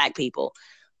lot of black people.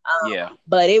 Yeah,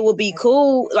 But it would be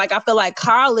cool. Like I feel like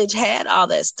college had all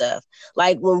that stuff.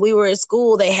 Like when we were at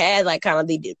school, they had like kind of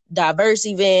the diverse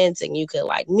events, and you could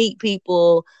like meet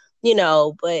people,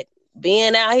 But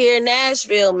being out here in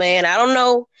Nashville, man, I don't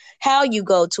know how you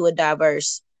go to a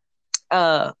diverse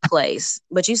place.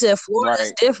 But you said Florida's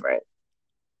right, different.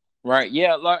 right.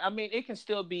 Yeah, like I mean, it can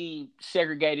still be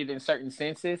segregated in certain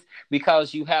senses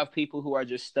because you have people who are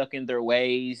just stuck in their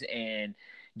ways and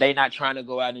they not trying to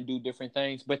go out and do different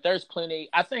things. But there's plenty.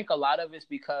 I think a lot of it's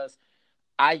because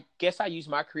I guess I use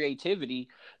my creativity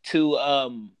to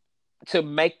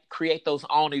create those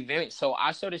own events. So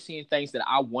I started seeing things that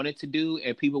I wanted to do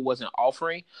and people wasn't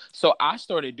offering. So I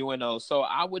started doing those. So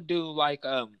I would do like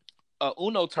a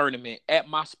Uno tournament at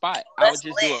my spot. I would That's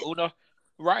just do a lit. Uno.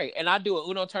 Right. And I do a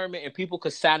Uno tournament and people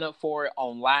could sign up for it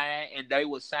online and they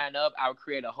would sign up. I would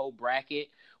create a whole bracket.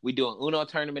 We do an Uno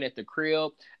tournament at the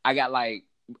crib. I got like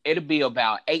it'll be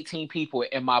about 18 people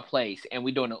in my place and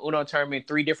we doing an Uno tournament,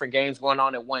 3 different games going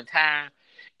on at one time.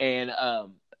 And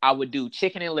I would do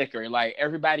chicken and liquor. Like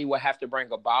everybody would have to bring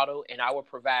a bottle, and I would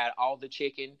provide all the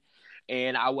chicken.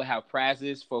 and I would have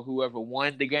prizes for whoever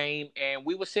won the game. And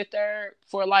we would sit there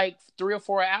for like 3 or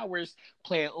 4 hours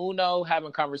playing Uno,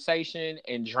 having conversation,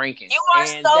 and drinking. You are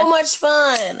And so that's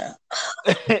much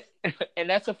fun. and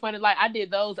that's a funny. Like I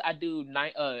did those. I did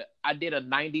a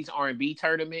 '90s R&B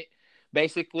tournament,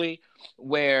 basically,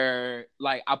 where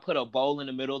like I put a bowl in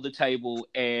the middle of the table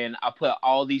and I put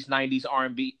all these '90s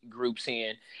R&B groups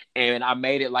in, and I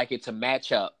made it like it's a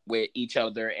matchup with each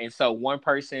other. And so one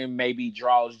person maybe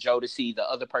draws Jodeci, the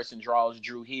other person draws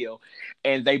Drew Hill,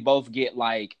 and they both get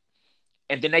like.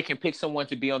 And then they can pick someone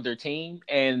to be on their team,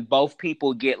 and both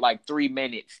people get like 3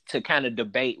 minutes to kind of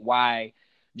debate why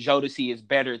Jodeci is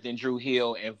better than Drew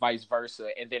Hill and vice versa.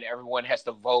 And then everyone has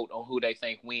to vote on who they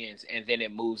think wins, and then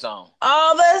it moves on.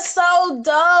 Oh, that's so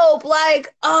dope.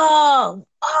 Like, why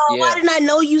Yeah. didn't I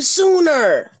know you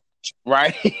sooner?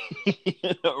 Right.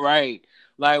 Right.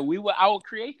 Like I will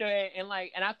create that, and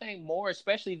I think more,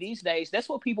 especially these days, that's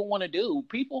what people want to do.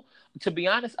 People, to be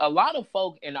honest, a lot of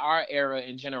folk in our era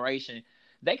and generation,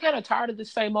 they kind of tired of the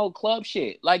same old club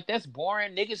shit. Like that's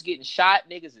boring. Niggas getting shot.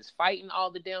 Niggas is fighting all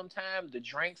the damn time. The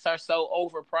drinks are so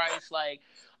overpriced. Like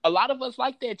a lot of us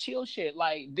like that chill shit.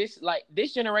 Like this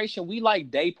generation, we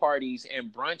like day parties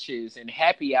and brunches and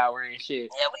happy hour and shit.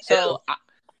 Yeah, we do. So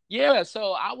yeah,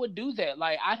 so I would do that.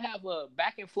 Like I'd have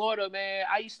back in Florida, man.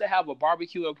 I used to have a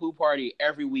barbecue and pool party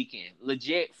every weekend.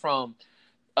 Legit from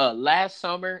last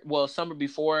summer, well, summer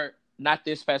before, not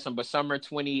this past summer, but summer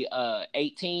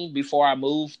 2018, before I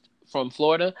moved from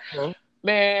Florida. Mhm.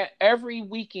 Man, every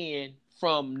weekend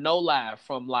from no lie,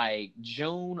 from like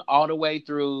June all the way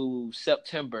through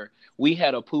September, we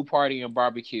had a pool party and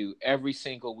barbecue every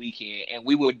single weekend. And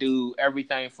we would do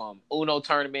everything from Uno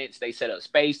tournaments, they set up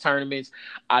space tournaments.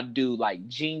 I do like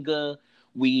Jenga.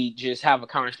 We just have a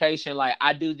conversation. Like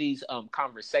I do these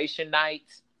conversation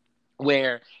nights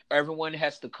where everyone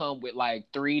has to come with like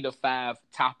 3 to 5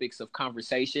 topics of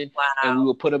conversation, and Wow.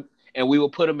 we will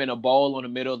put them in a bowl on the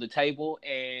middle of the table,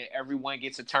 and everyone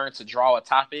gets a turn to draw a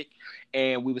topic,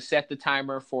 and we would set the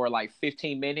timer for like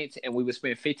 15 minutes, and we would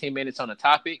spend 15 minutes on a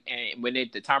topic, and when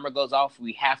the timer goes off,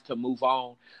 we have to move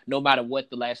on no matter what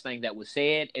the last thing that was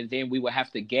said, and then we would have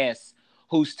to guess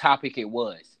whose topic it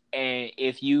was. And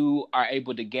if you are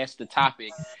able to guess the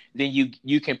topic, then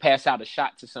you can pass out a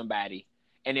shot to somebody,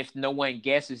 and if no one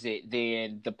guesses it,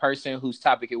 then the person whose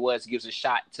topic it was gives a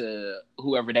shot to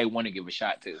whoever they want to give a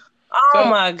shot to. Oh So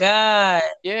my God.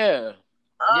 yeah,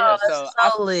 Oh, yeah.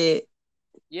 that's so lit.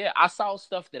 I saw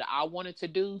stuff that I wanted to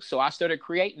do, so I started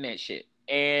creating that shit.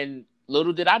 And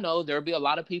little did I know there'd be a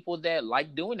lot of people that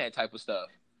like doing that type of stuff.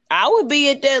 I would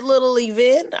be at that little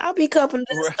event. I'd be coming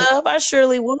to Right. stuff. I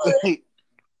surely would.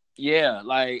 Yeah,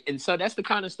 like, and so that's the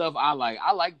kind of stuff I like.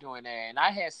 I like doing that. And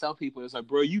I had some people that's like,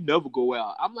 bro, you never go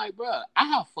out. I'm like, bro, I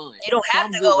have fun. You don't So have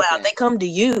I'm to good go with out. that. They come to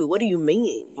you. What do you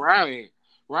mean? Right.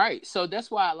 Right. So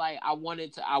that's why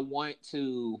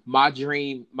my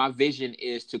dream, my vision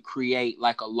is to create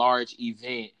like a large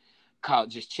event called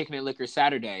just Chicken and Liquor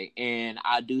Saturday. And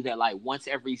I do that like once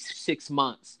every 6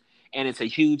 months. And it's a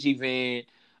huge event.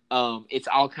 It's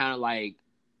all kind of like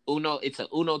it's a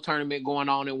Uno tournament going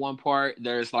on in one part.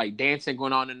 There's like dancing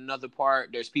going on in another part.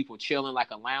 There's people chilling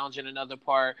like a lounge in another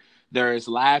part. There's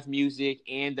live music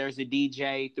and there's a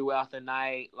DJ throughout the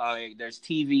night. Like there's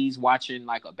TVs watching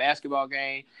like a basketball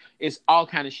game. It's all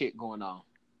kind of shit going on.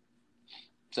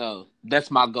 So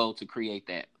that's my goal, to create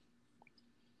that.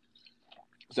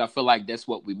 Because I feel like that's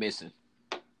what we're missing.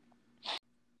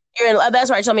 That's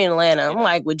right. Told me in Atlanta. I'm Yeah.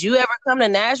 like, would you ever come to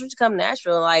Nashville? To come to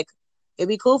Nashville? Like, it'd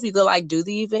be cool if you could like do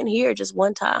the event here just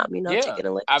one time. You know, Yeah. Chicken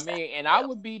and Liquor. I mean, and I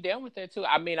would be down with that too.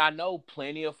 I mean, I know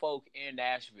plenty of folk in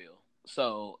Nashville,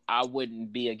 so I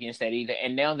wouldn't be against that either.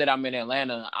 And now that I'm in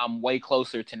Atlanta, I'm way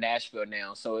closer to Nashville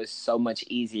now, so it's so much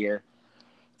easier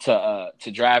to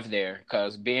drive there.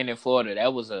 Because being in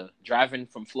Florida, driving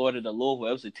from Florida to Louisville,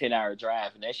 it was a 10-hour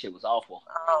drive, and that shit was awful.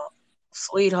 Oh,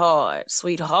 sweetheart.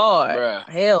 Bruh.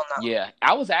 Hell no. Yeah,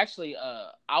 I was actually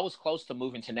I was close to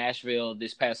moving to Nashville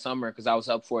this past summer because I was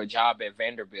up for a job at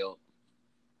Vanderbilt.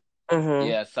 Mm-hmm.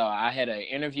 Yeah, so I had an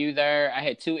interview there. I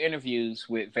had 2 interviews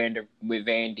with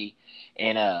Vandy,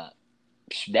 and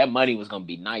that money was gonna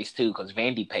be nice too because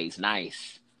Vandy pays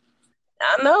nice.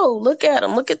 I know. Look at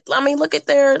them. Look at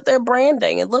their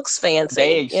branding. It looks fancy.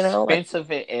 They You know.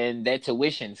 expensive, and their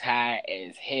tuition's high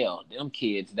as hell. Them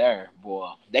kids there,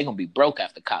 boy, they gonna be broke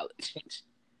after college.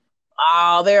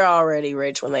 Oh, they're already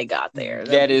rich when they got there.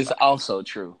 That is also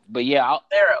true. But yeah,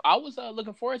 They're I was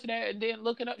looking forward to that, and then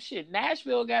looking up shit.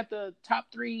 Nashville got the top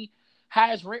 3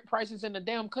 highest rent prices in the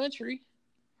damn country.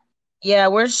 Yeah,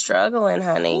 we're struggling, Who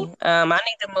honey. I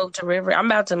need to move to River. I'm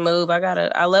about to move.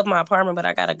 I love my apartment, but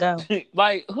I gotta go.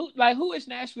 who is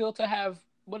Nashville to have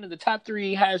one of the top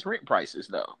three highest rent prices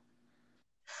though?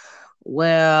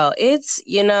 Well, it's,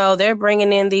 they're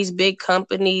bringing in these big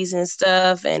companies and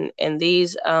stuff, and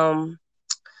these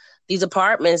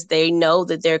apartments, they know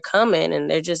that they're coming, and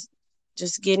they're just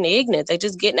getting ignorant. They're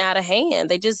just getting out of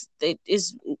hand.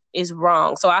 Is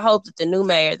wrong. So I hope that the new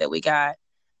mayor that we got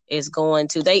is going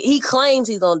to, he claims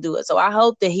he's going to do it. So I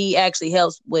hope that he actually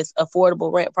helps with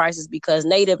affordable rent prices, because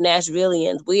native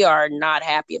Nashvillians, we are not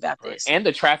happy about Right. this And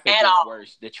the traffic at getting all.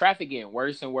 worse. The traffic getting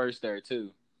worse and worse there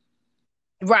too.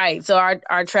 Right. So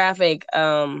our traffic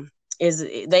is,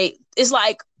 it's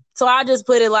like, so I just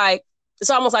put it like, it's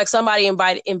almost like somebody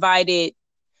invited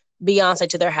Beyonce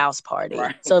to their house party.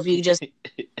 Right. So if you just,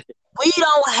 we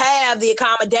don't have the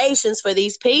accommodations for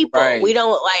these people. We Right.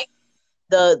 don't, like,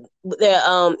 the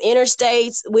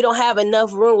interstates. We don't have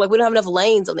enough room. Like, we don't have enough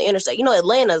lanes on the interstate.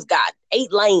 Atlanta's got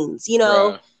 8 lanes.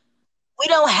 Bruh. We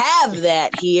don't have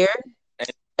that here,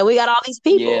 and we got all these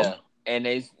people. Yeah. And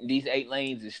these 8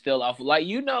 lanes is still off. Like,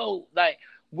 like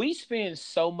we spend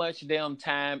so much damn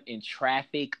time in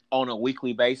traffic on a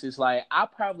weekly basis. Like, I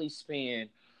probably spend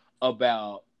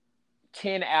about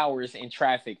 10 hours in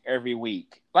traffic every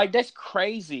week. Like, that's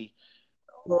crazy.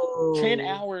 10 Oh,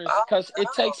 hours, oh because no.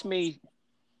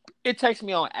 it takes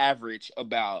me on average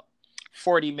about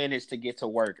 40 minutes to get to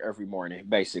work every morning,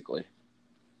 basically.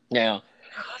 Now,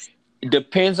 it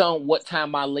depends on what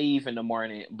time I leave in the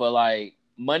morning, but like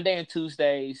Monday and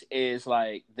Tuesdays is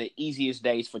like the easiest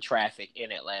days for traffic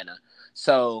in Atlanta.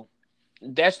 So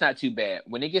that's not too bad.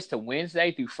 When it gets to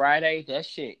Wednesday through Friday, that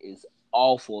shit is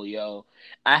awful, yo.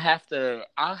 I'll have to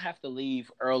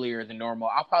leave earlier than normal.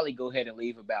 I'll probably go ahead and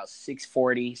leave about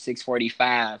 6:40,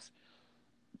 6:45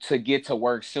 to get to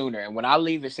work sooner. And when I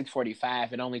leave at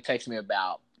 6:45, it only takes me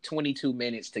about 22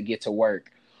 minutes to get to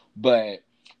work. But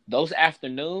those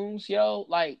afternoons, yo,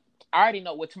 like I already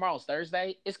know what tomorrow's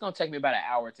Thursday. It's gonna take me about an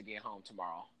hour to get home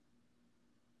tomorrow.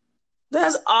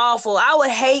 That's awful. I would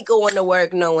hate going to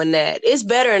work knowing that. It's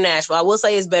better in Nashville. I will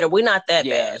say it's better. We're not that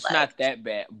Yeah, bad. it's Like, not that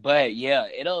bad. But yeah,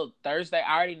 it'll Thursday.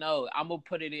 I already know. I'm gonna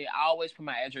put it in. I always put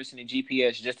my address in the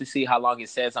GPS just to see how long it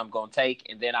says I'm gonna take.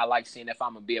 And then I like seeing if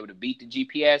I'm gonna be able to beat the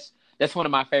GPS. That's one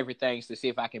of my favorite things, to see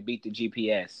if I can beat the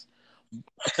GPS.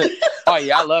 Oh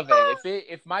yeah, I love it.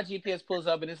 If my GPS pulls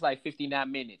up and it's like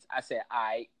 59 minutes, I say, all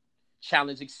right,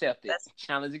 challenge accepted. that's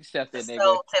Challenge accepted, that's nigga.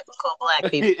 so typical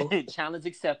Black people. Challenge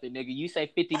accepted, nigga. You say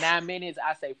 59 minutes,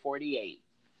 I say 48.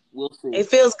 We'll see. It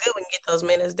feels good when you get those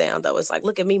minutes down, though. It's like,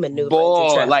 look at me maneuvering through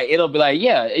Boy, traffic. like it'll be like,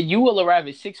 yeah, you will arrive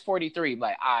at 6:43.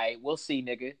 Like, all right, we'll see,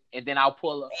 nigga. And then Yeah, I'll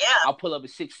pull up at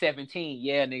 6:17.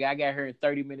 Yeah, nigga, I got here in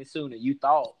 30 minutes sooner. You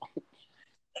thought.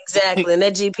 exactly. And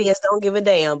that GPS don't give a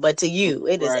damn, but to you,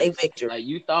 it is a Right. victory. Like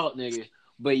you thought, nigga.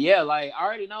 But yeah, like I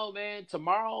already know, man.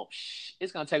 Tomorrow,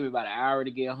 it's gonna take me about an hour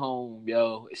to get home,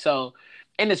 yo. So,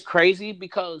 and it's crazy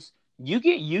because you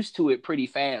get used to it pretty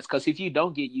fast. Because if you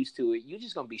don't get used to it, you're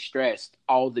just gonna be stressed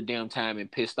all the damn time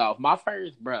and pissed off. My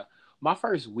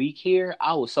first week here,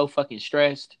 I was so fucking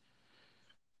stressed.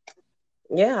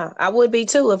 Yeah, I would be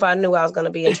too if I knew I was going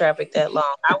to be in traffic that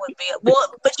long. I would be.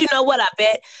 Well, but you know what? I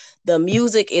bet the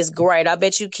music is great. I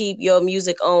bet you keep your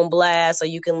music on blast so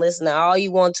you can listen to all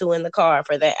you want to in the car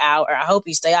for that hour. I hope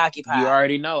you stay You occupied.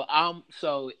 already know.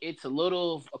 So it's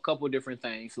a couple different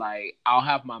things. Like I'll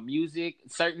have my music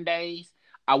certain days.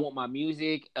 I want my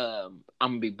music. I'm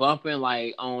gonna be bumping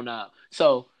like on.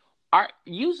 So our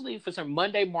usually for some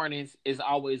Monday mornings is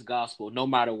always gospel, no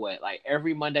matter what. Like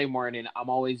every Monday morning, I'm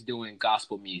always doing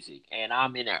gospel music, and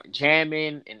I'm in there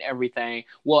jamming and everything.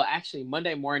 Well, actually,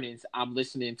 Monday mornings I'm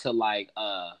listening to like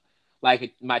my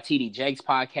TD Jakes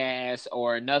podcast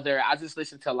or another. I just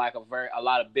listen to like a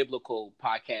lot of biblical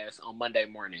podcasts on Monday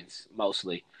mornings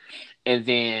mostly, and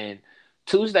then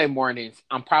Tuesday mornings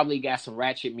I'm probably got some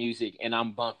ratchet music and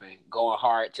I'm bumping, going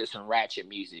hard to some ratchet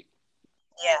music.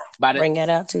 Yeah, By the bring that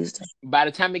out Tuesday. by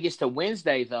the time it gets to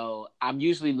Wednesday though, I'm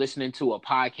usually listening to a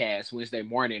podcast Wednesday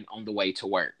morning on the way to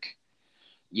work.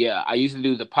 Yeah, I usually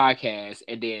do the podcast,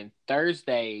 and then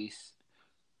Thursdays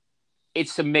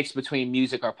it's a mix between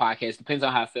music or podcast. Depends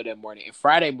on how I feel that morning. And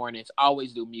Friday mornings, I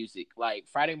always do music. Like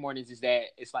Friday mornings is that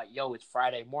it's like, yo, it's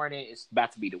Friday morning. It's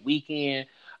about to be the weekend.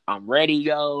 I'm ready,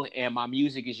 yo, and my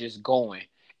music is just going.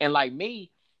 And like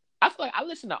me, I feel like I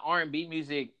listen to R&B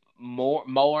music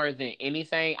more than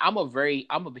anything. I'm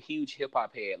a huge hip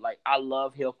hop head. Like I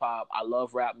love hip hop. I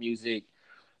love rap music.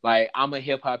 Like I'm a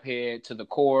hip hop head to the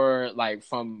core. Like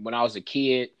from when I was a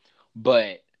kid,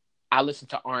 but I listen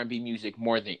to R&B music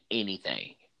more than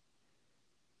anything.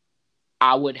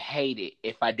 I would hate it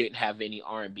if I didn't have any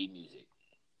R&B music.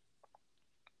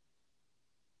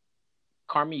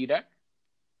 Carmen, you there?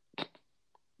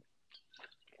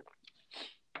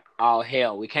 Oh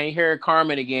hell, we can't hear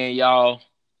Carmen again, y'all.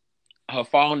 Her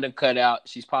phone done cut out.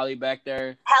 She's probably back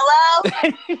there.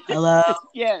 Hello? Hello?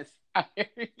 Yes, I hear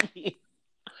you.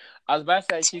 I was about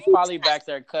to say she's probably back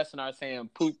there cussing our saying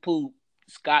poop poop,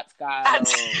 Scott Scott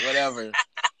or whatever.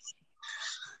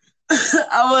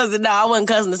 I wasn't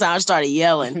cussing this out. I started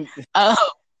yelling. But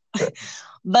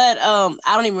I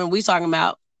don't even remember we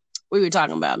were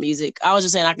talking about music. I was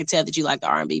just saying I could tell that you like the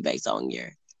R&B based on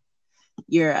your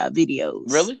videos.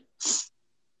 Really?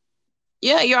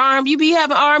 Yeah, your R&B. You be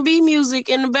having R&B music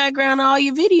in the background of all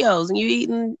your videos, and you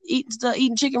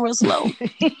eating chicken real slow.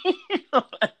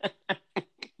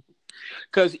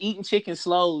 Because eating chicken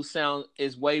slow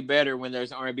is way better when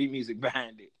there's R&B music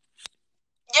behind it.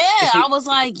 Yeah, I was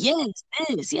like, yes.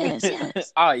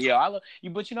 Oh yeah, I love you.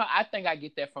 But I think I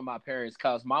get that from my parents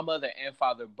because my mother and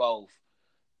father both.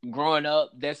 Growing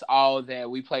up, that's all that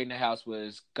we played in the house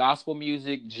was gospel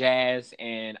music, jazz,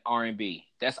 and R&B.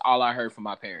 That's all I heard from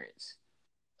my parents.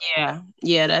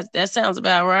 Yeah, that sounds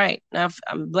about right. Now,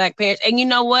 I'm Black parents, and you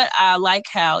know what? I like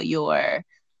how your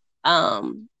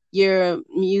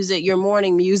music, your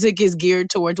morning music is geared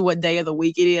towards what day of the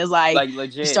week it is. Like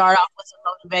legit. You start off with some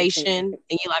motivation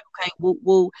and you're like, okay,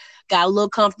 we'll got a little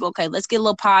comfortable. Okay, let's get a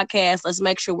little podcast. Let's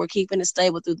make sure we're keeping it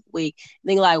stable through the week.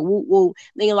 Then you're like, woo.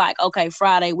 Then you're like, okay,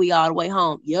 Friday, we all the way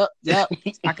home. Yep. I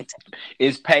can tell.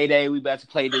 It's payday. We about to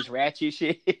play this ratchet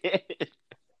shit.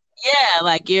 Yeah,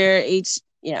 like you're each.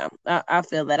 Yeah, I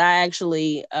feel that. I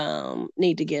actually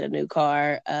need to get a new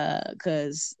car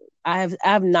because I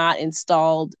have not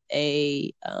installed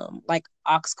a like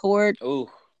aux cord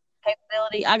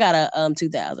capability. I got a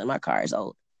 2000. My car is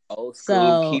old. Old school.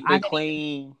 So keep it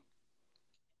clean.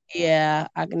 Yeah,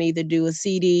 I can either do a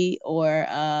CD or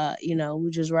we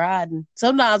just riding.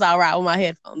 Sometimes I'll ride with my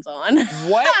headphones on.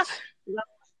 What?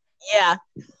 Yeah,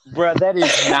 bro, that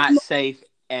is not safe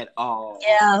at all.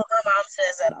 Yeah, my mom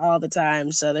says that all the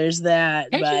time. So there's that.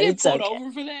 Can't but you get it's pulled okay.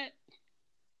 over for that?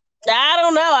 I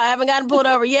don't know. I haven't gotten pulled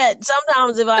over yet.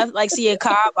 Sometimes if I see a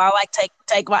cop, I'll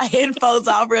take my headphones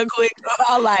off real quick. Or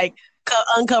I'll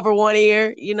uncover one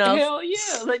ear. Hell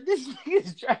yeah! Like this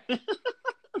nigga's driving.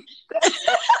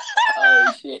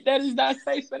 Oh shit! That is not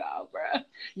safe at all, bro.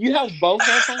 You have both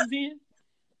headphones in?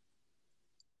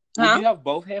 Huh? You have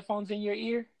both headphones in your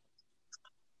ear?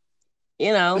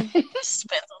 Just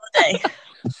depends on the day.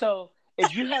 So,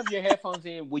 if you have your headphones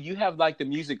in, will you have the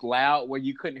music loud where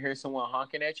you couldn't hear someone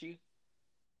honking at you?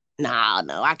 No,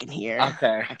 I can hear.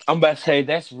 Okay. I'm about to say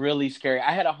that's really scary.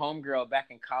 I had a homegirl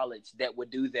back in college that would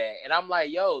do that. And I'm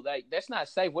like, yo, that's not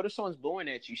safe. What if someone's blowing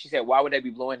at you? She said, why would they be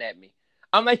blowing at me?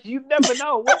 I'm like, you never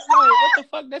know. What the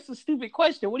fuck? That's a stupid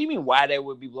question. What do you mean why they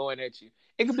would be blowing at you?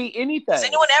 It could be anything. Does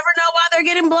anyone ever know why they're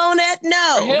getting blown at?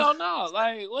 No. Hell no.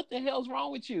 What the hell's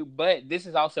wrong with you? But this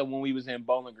is also when we was in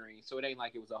Bowling Green. So it ain't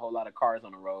like it was a whole lot of cars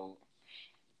on the road.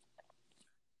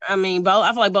 I mean,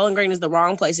 I feel like Bowling Green is the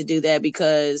wrong place to do that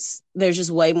because there's just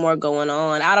way more going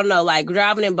on. I don't know,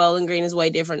 driving in Bowling Green is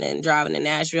way different than driving in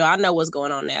Nashville. I know what's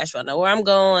going on in Nashville. I know where I'm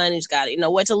going. You just got to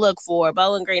know what to look for.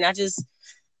 Bowling Green,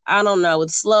 I don't know.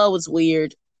 It's slow. It's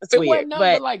weird. It's weird.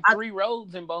 But 3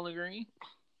 roads in Bowling Green.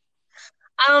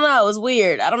 I don't know. It's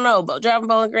weird. I don't know. But driving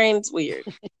Bowling Green, it's weird.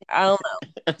 I don't know.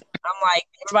 I'm like,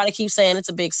 everybody keeps saying it's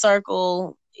a big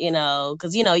circle,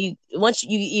 because,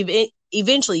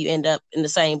 eventually you end up in the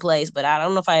same place. But I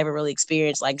don't know if I ever really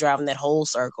experienced driving that whole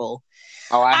circle.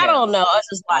 Oh, I don't know. I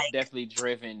just I've definitely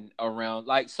driven around.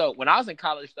 So when I was in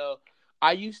college, though,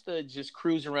 I used to just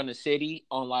cruise around the city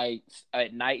on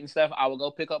at night and stuff. I would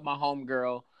go pick up my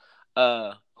homegirl,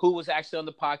 who was actually on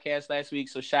the podcast last week.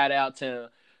 So shout out to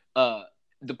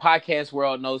the podcast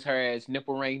world knows her as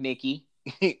Nipple Ring Nikki.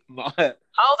 Oh,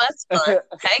 that's fun.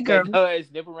 Hey, girl. They know her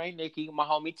as Nipple Ring Nikki. My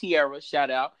homie Tiara, shout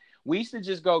out. We used to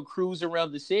just go cruise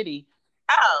around the city.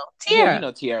 Oh, Tiara. Yeah, you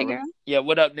know Tiara. Hey, yeah,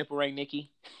 what up, Nipple Ring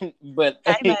Nikki? But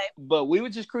we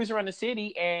would just cruise around the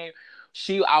city and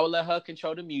I would let her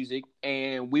control the music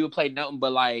and we would play nothing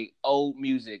but old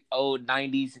music, old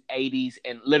 90s, 80s,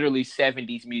 and literally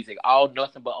 70s music, all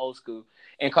nothing but old school.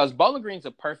 And because Bowling Green's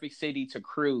a perfect city to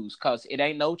cruise because it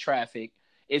ain't no traffic.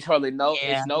 It's hardly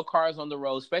it's no cars on the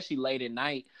road, especially late at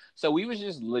night. So we was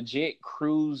just legit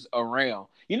cruise around.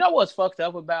 You know what's fucked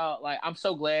up about, I'm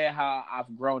so glad how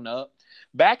I've grown up.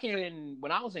 Back when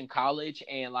I was in college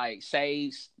and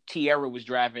say Tierra was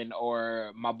driving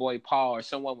or my boy Paul or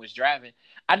someone was driving,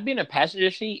 I'd be in a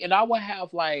passenger seat and I would have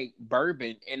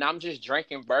bourbon and I'm just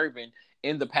drinking bourbon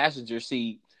in the passenger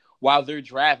seat while they're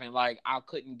driving. I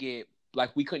couldn't get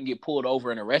like we couldn't get pulled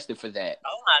over and arrested for that.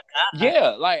 Oh my God. Yeah,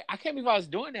 like I can't believe I was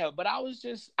doing that, but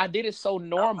I did it so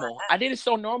normal. I did it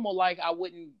so normal, like I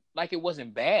wouldn't, like it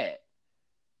wasn't bad.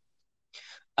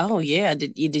 Oh yeah.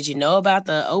 Did you know about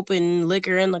the open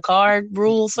liquor in the car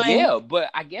rule thing? Yeah,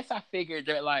 but I guess I figured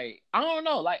that, like, I don't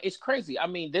know, like it's crazy. I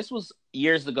mean, this was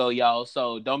years ago, y'all.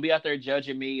 So don't be out there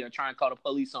judging me or trying to call the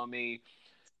police on me.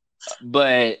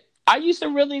 But I used to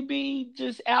really be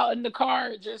just out in the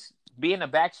car, just be in the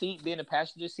back seat, be in the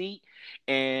passenger seat,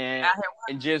 and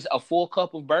just a full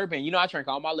cup of bourbon. You know, I drink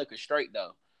all my liquor straight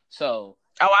though. So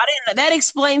Oh, I didn't. That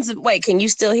explains. Wait, can you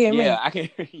still hear me? yeah, I can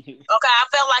hear you. Okay, I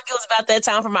felt like it was about that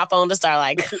time for my phone to start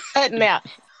like cutting out.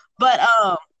 But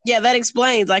yeah, that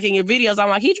explains. Like in your videos, I'm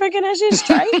like, he drinking that shit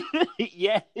straight.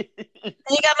 Yeah.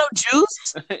 He got no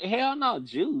juice. Hell no,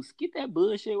 juice. Get that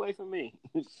bullshit away from me.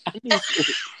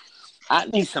 I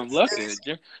need some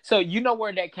liquor. So you know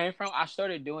where that came from? I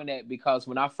started doing that because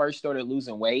when I first started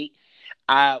losing weight,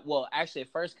 actually, it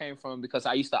first came from because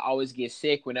I used to always get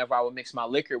sick whenever I would mix my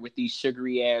liquor with these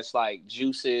sugary ass like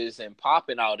juices and pop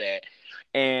and all that.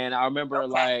 And I remember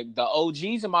like the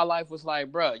OGs in my life was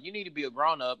like, bro, you need to be a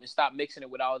grown up and stop mixing it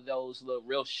with all those little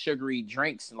real sugary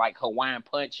drinks like Hawaiian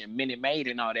Punch and Minute Maid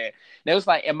and all that. And it was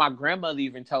like, and my grandmother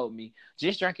even told me,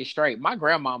 just drink it straight. My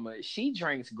grandmama, she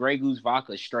drinks Grey Goose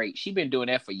vodka straight. She been doing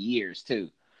that for years too.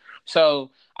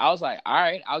 So I was like, all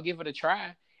right, I'll give it a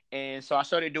try. And so I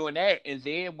started doing that. And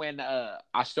then when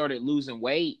I started losing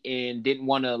weight and didn't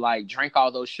want to like drink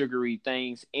all those sugary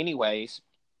things anyways,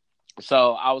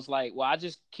 so I was like, well, I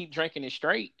just keep drinking it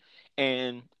straight.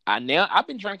 And I've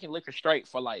been drinking liquor straight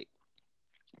for like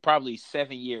probably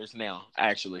 7 years now,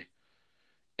 actually.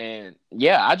 And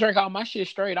yeah, I drink all my shit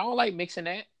straight. I don't like mixing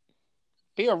that.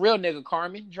 Be a real nigga,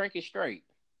 Carmen. Drink it straight.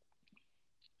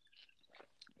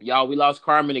 Y'all, we lost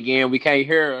Carmen again. We can't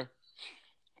hear her.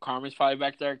 Carmen's probably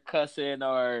back there cussing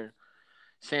or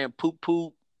saying poop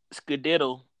poop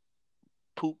skadiddle,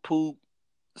 poop poop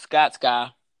Scott Sky,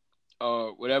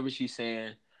 or whatever she's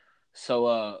saying.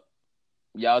 So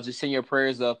y'all just send your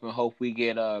prayers up and hope we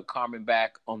get Carmen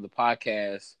back on the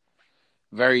podcast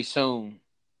very soon.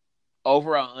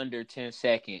 Over or under 10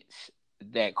 seconds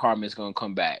that Carmen's gonna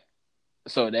come back.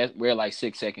 So we're like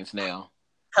 6 seconds now.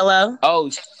 Hello? Oh,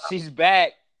 she's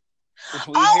back. I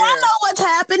know what's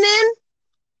happening.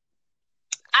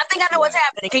 I think I know what's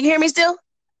happening. Can you hear me still?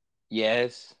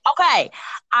 Yes. Okay.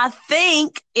 I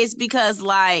think it's because,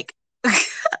 like,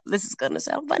 this is going to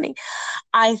sound funny.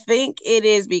 I think it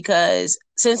is because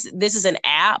since this is an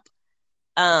app,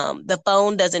 the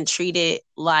phone doesn't treat it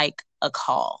like a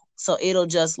call. So it'll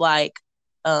just, like,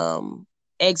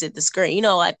 exit the screen. You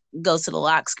know, like, goes to the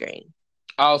lock screen.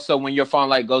 Also, when your phone,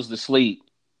 like, goes to sleep.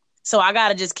 So I got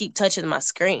to just keep touching my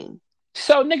screen.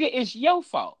 So, nigga, it's your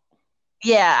fault.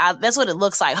 Yeah, that's what it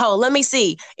looks like. Hold, let me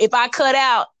see. If I cut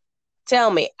out, tell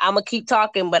me. I'm going to keep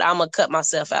talking, but I'm going to cut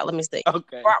myself out. Let me see.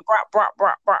 Okay.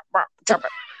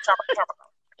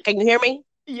 Can you hear me?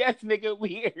 Yes, nigga, we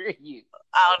hear you.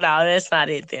 Oh, no, that's not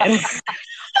it then.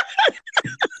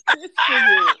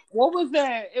 What was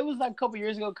that? It was like a couple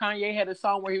years ago. Kanye had a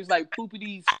song where he was like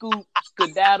poopity scoop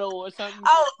skedaddle or something.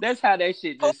 Oh, that's how that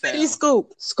shit just sounds. Poopity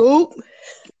scoop.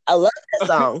 I love that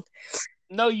song.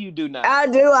 No, you do not. I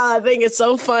do. I think it's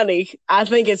so funny. I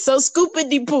think it's so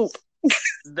scoopity poop.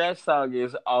 That song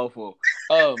is awful.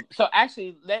 So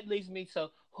actually, that leads me to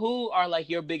who are like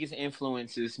your biggest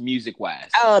influences music wise?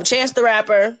 Chance the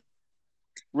Rapper.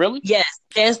 Really? Yes,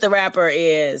 Chance the Rapper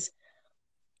is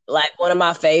like one of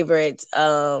my favorites.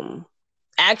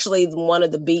 Actually, one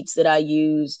of the beats that I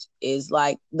used is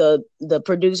like the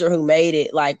producer who made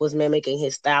it like was mimicking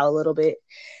his style a little bit.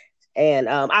 And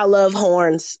I love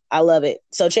horns. I love it.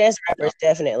 So Chance the Rapper is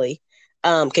definitely.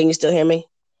 Can you still hear me?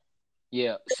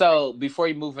 Yeah. So before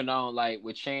you moving on, like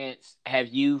with Chance, have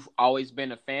you always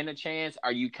been a fan of Chance?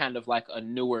 Are you kind of like a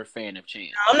newer fan of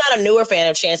Chance? I'm not a newer fan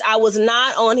of Chance. I was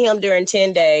not on him during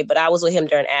 10 Day, but I was with him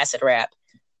during Acid Rap.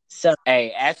 So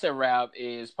hey, Acid Rap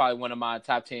is probably one of my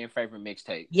top 10 favorite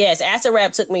mixtapes. Yes, Acid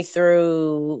Rap took me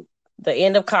through the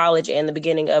end of college and the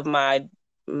beginning of my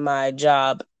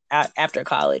job after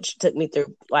college. Took me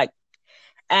through like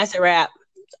Acid Rap.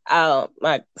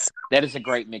 Like that is a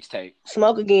great mixtape.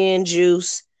 Smoke Again,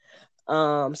 Juice.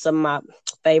 Some of my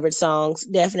favorite songs,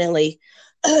 definitely.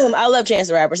 I love Chance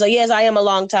the Rapper. So yes, I am a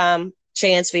longtime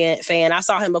Chance fan. I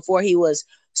saw him before he was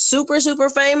super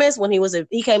famous when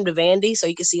he came to Vandy, so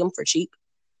you could see him for cheap.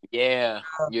 Yeah.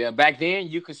 Back then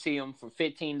you could see him for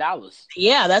 $15.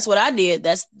 Yeah, that's what I did.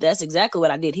 That's exactly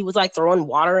what I did. He was like throwing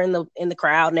water in the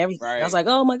crowd and everything. Right. I was like,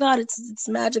 oh my god, it's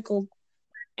magical.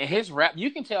 And his rap,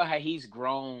 you can tell how he's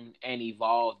grown and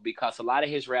evolved because a lot of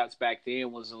his raps back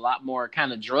then was a lot more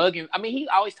kind of drug. I mean, he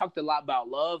always talked a lot about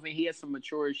love and he had some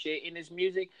mature shit in his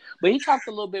music, but he talked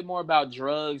a little bit more about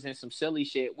drugs and some silly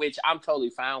shit, which I'm totally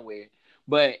fine with.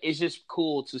 But it's just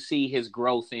cool to see his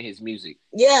growth in his music.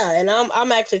 Yeah, and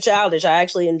I'm actually childish. I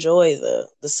actually enjoy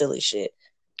the silly shit.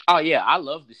 Oh yeah, I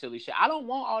love the silly shit. I don't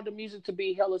want all the music to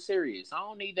be hella serious. I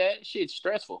don't need that. Shit's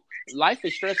stressful. Life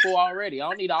is stressful already. I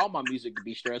don't need all my music to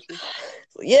be stressful.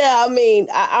 Yeah, I mean,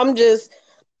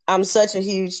 I'm such a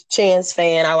huge Chance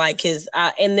fan. I like his,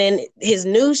 and then his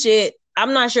new shit.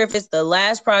 I'm not sure if it's the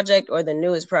last project or the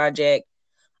newest project.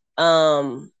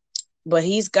 But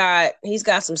he's got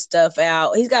some stuff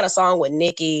out. He's got a song with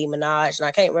Nicki Minaj, and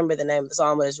I can't remember the name of the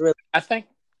song, but it's really. I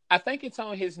think it's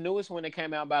on his newest one that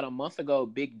came out about a month ago,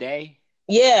 Big Day.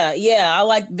 Yeah, I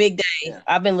like Big Day. Yeah.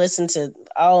 I've been listening to.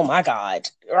 Oh my god,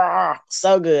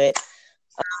 so good.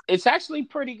 It's actually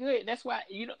pretty good. That's why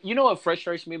you know what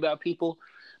frustrates me about people,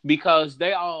 because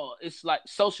it's like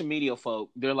social media folk.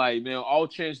 They're like, man, all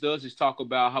Chance does is talk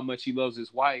about how much he loves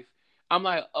his wife. I'm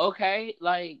like, okay,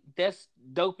 like that's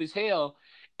dope as hell.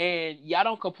 And y'all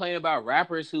don't complain about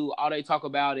rappers who all they talk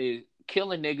about is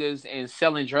killing niggas and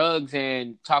selling drugs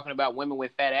and talking about women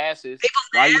with fat asses.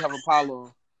 Why you have a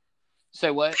problem?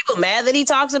 Say what? People mad that he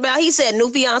talks about. He said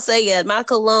new fiance, yeah, my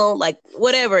cologne, like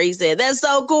whatever he said. That's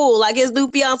so cool. Like his new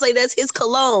fiance, that's his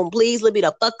cologne. Please let me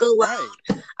the fuck alone.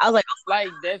 Right. I was like,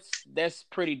 that's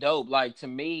pretty dope. Like to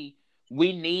me,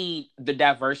 we need the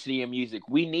diversity in music.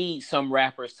 We need some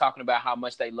rappers talking about how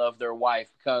much they love their wife,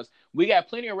 because we got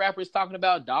plenty of rappers talking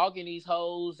about dogging these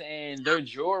hoes and their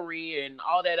jewelry and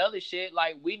all that other shit.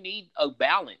 Like we need a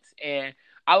balance, and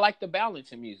I like the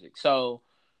balance in music. So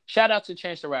shout out to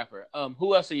Chance the Rapper.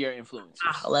 Who else are your influences?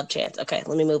 I love Chance. Okay,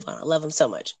 let me move on. I love him so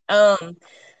much.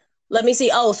 Let me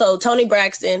see. Oh, so Toni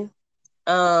Braxton.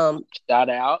 Shout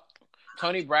out.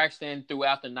 Toni Braxton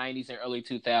throughout the 90s and early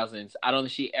 2000s, I don't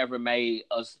think she ever made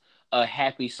us a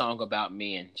happy song about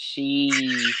men. She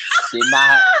did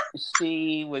not.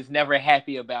 She was never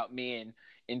happy about men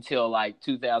until like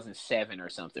 2007 or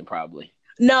something, probably.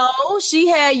 No, she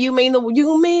had you mean the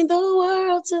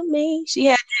world to me. She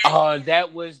had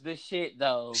that was the shit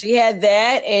though. She had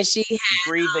that, and she had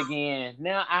Breathe Again.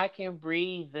 Now I can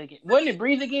breathe again. Wasn't it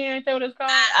Breathe Again? Ain't that what it's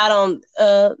called? I don't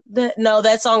no,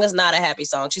 that song is not a happy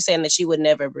song. She's saying that she would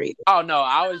never breathe. Oh no,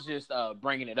 I was just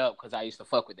bringing it up because I used to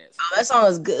fuck with that song. Oh, that song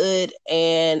is good.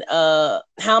 And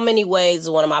How Many Ways is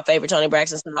one of my favorite Toni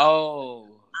Braxton songs. Oh,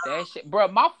 that shit, bro.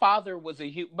 My father was a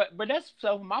huge, but that's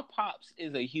so. My pops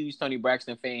is a huge Toni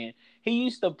Braxton fan. He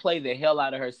used to play the hell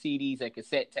out of her CDs and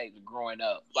cassette tapes growing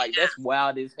up. Like that's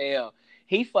wild as hell.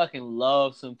 He fucking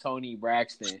loves some Toni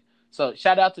Braxton. So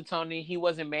shout out to Tony. He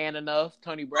wasn't man enough.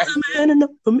 Toni Braxton. Man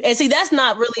enough. And see, that's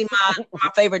not really my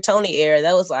favorite Toni era.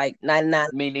 That was like 99.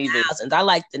 Me neither. I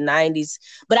like the 90s,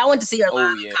 but I went to see her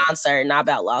live concert and I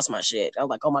about lost my shit. I was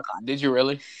like, oh my god. Did you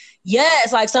really?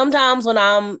 Yes, like sometimes when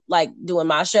I'm like doing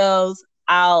my shows,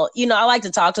 I like to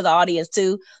talk to the audience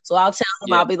too. So I'll tell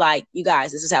them, I'll be like, you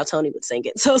guys, this is how Toni would sing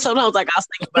it. So sometimes like I'll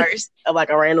sing a verse of like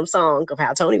a random song of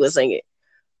how Toni would sing it.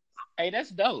 Hey,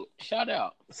 that's dope. Shout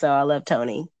out. So I love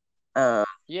Toni.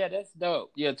 Yeah, that's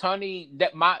dope. Yeah, Toni.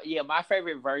 My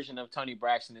favorite version of Toni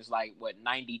Braxton is like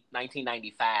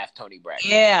 1995 Toni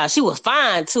Braxton. Yeah, she was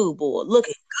fine too, boy. Look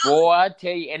at boy, I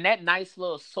tell you, and that nice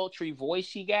little sultry voice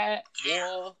she got.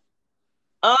 Boy.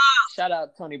 Shout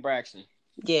out Toni Braxton.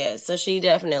 Yeah, so she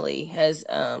definitely has.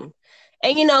 And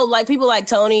like people like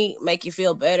Toni make you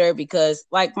feel better because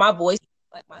like my voice,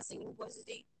 like my singing voice is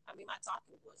deep. I mean, my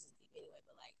talking voice is deep anyway.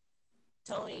 But like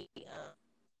Toni,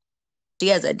 she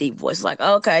has a deep voice. Like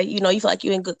okay, you feel like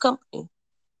you're in good company.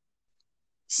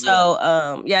 So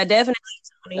definitely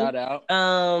Toni. Shout out.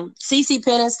 CeCe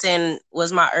Peniston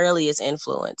was my earliest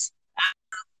influence.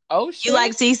 Oh shit! You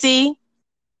like CeCe?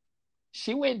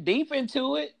 She went deep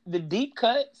into it. The deep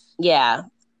cuts. Yeah,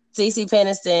 CeCe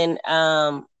Peniston.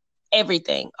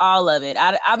 Everything, all of it.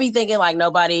 I be thinking like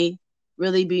nobody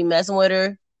really be messing with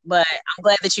her, but I'm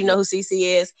glad that you know who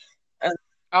CeCe is.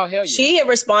 Oh hell yeah! She had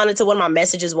responded to one of my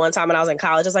messages one time when I was in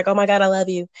college. I was like, "Oh my god, I love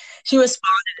you." She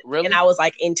responded, really? And I was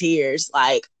like in tears.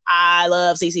 Like I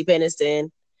love CeCe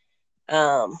Peniston.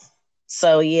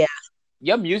 So yeah,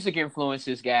 your music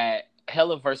influences got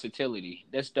hella versatility.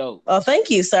 That's dope. Oh, thank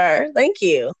you, sir. Thank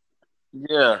you.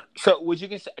 Yeah. So,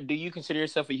 do you consider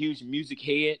yourself a huge music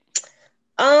head?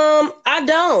 I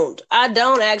don't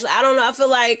actually. I don't know. I feel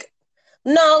like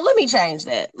no. Let me change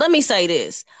that. Let me say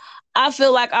this. I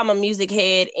feel like I'm a music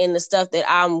head in the stuff that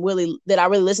I really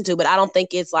listen to, but I don't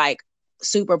think it's like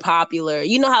super popular.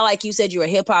 You know how like you said you're a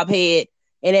hip hop head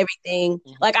and everything.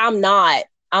 Mm-hmm. Like I'm not.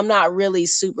 I'm not really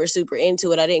super, super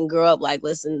into it. I didn't grow up like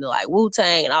listening to like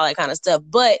Wu-Tang and all that kind of stuff.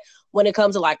 But when it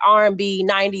comes to like R&B,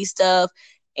 90s stuff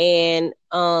and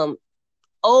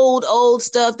old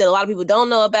stuff that a lot of people don't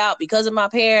know about because of my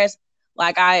parents,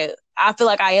 like I feel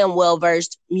like I am well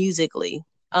versed musically.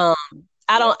 Um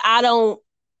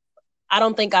I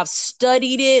don't think I've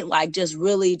studied it, like just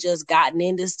really just gotten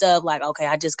into stuff. Like, okay,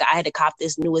 I had to cop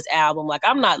this newest album. Like,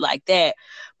 I'm not like that.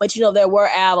 But, there were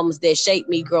albums that shaped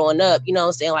me growing up, you know what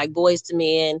I'm saying? Like Boys to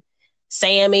Men,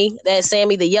 Sammy,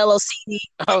 the yellow CD.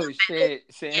 Oh shit,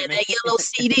 Yeah, Sammy. that yellow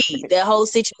CD, that whole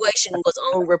situation was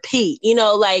on repeat.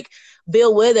 Like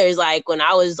Bill Withers, like when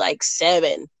I was like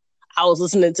 7, I was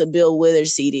listening to Bill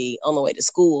Withers CD on the way to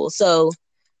school. So,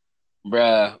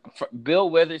 Bruh, Bill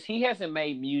Withers, he hasn't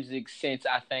made music since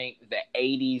I think the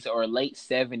 80s or late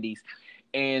 70s.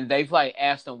 And they've like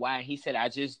asked him why. And he said, I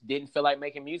just didn't feel like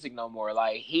making music no more.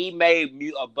 Like he made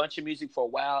a bunch of music for a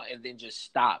while and then just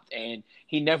stopped. And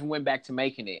he never went back to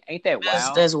making it. Ain't that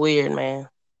wild? that's weird, man.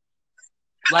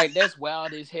 Like that's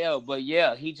wild as hell. But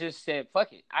yeah, he just said,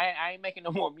 fuck it. I ain't making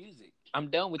no more music. I'm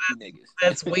done with you niggas.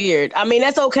 That's weird. I mean,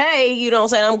 that's okay. You know what I'm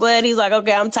saying? I'm glad he's like,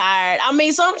 okay, I'm tired. I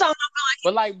mean, sometimes I feel like,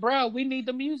 but like, bro, we need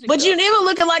the music. But you never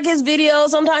look at like his videos.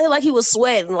 Sometimes like he was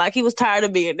sweating, like he was tired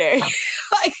of being there.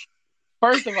 Like,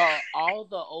 first of all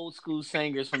the old school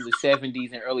singers from the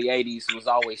 70s and early 80s was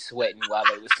always sweating while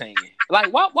they was singing.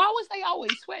 Like, why was they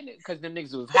always sweating? Because them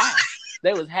niggas was high.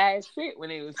 They was high as shit when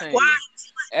they was singing.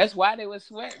 That's why they was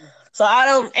sweating. So I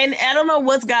don't know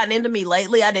what's gotten into me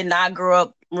lately. I did not grow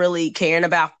up really caring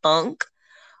about funk,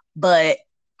 but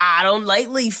I don't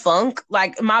lately funk.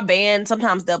 Like my band,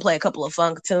 sometimes they'll play a couple of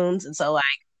funk tunes, and so like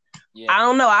I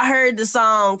don't know. I heard the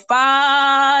song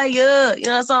 "Fire," you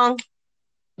know that song.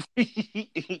 Yeah, man,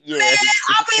 I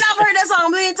mean I've heard that song a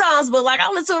million times, but like I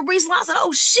listened to it recently, I said,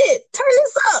 "Oh shit, turn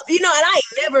this up," and I ain't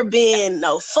never been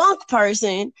no funk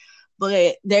person.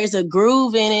 But there's a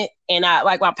groove in it. And I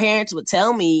like my parents would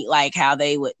tell me like how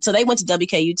they would. So they went to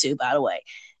WKU too, by the way.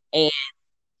 And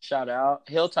shout out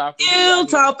Hilltoppers.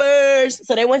 Hilltoppers.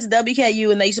 So they went to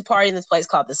WKU and they used to party in this place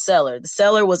called The Cellar. The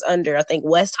Cellar was under, I think,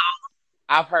 West Hall.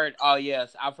 I've heard. Oh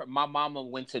yes, I've heard. My mama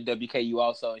went to WKU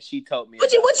also, and she told me.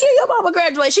 What year your mama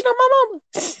graduated? She know my mama.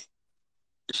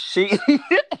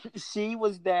 She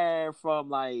was there from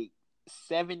like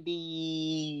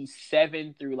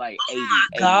 77 through like 80. Oh my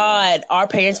God, our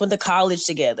parents went to college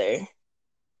together.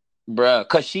 Bruh,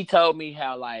 because she told me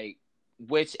how like,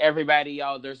 which everybody,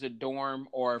 y'all, there's a dorm,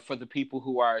 or for the people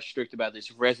who are strict about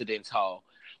this, residence hall.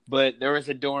 But there is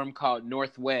a dorm called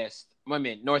Northwest.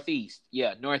 Northeast.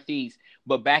 Yeah, Northeast.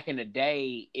 But back in the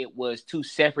day, it was 2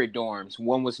 separate dorms.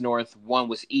 One was North, one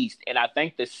was East. And I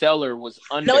think the Cellar was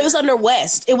under. No, it was under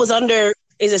West. It was under.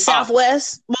 Is it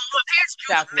Southwest? Well, my parents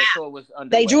Southwest, so it was under.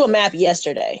 They drew a map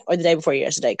yesterday or the day before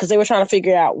yesterday because they were trying to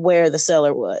figure out where the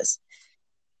Cellar was.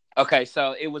 Okay,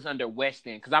 so it was under West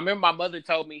End. Because I remember my mother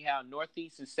told me how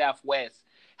Northeast and Southwest,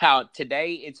 how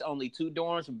today it's only 2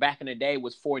 dorms. Back in the day, it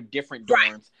was 4 different dorms.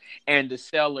 Right. And the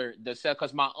Cellar,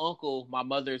 because my uncle, my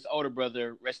mother's older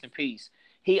brother, rest in peace,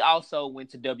 he also went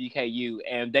to WKU,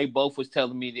 and they both was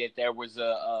telling me that there was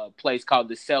a place called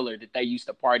The Cellar that they used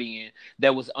to party in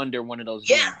that was under one of those dorms.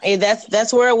 Yeah, and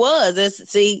that's where it was.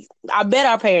 See, I bet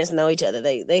our parents know each other.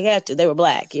 They had to. They were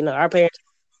black, our parents.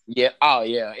 Yeah. Oh,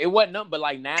 yeah. It wasn't nothing but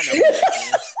like 9 of them.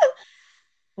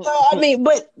 So, I mean,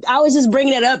 but I was just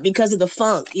bringing it up because of the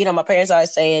funk. My parents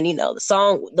always saying, the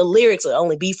song, the lyrics will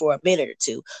only be for a minute or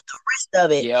two. The rest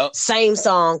of it, Same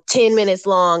song, 10 minutes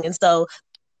long. And so,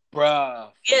 bruh.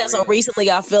 Yeah, so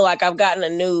recently I feel like I've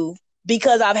gotten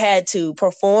because I've had to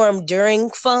perform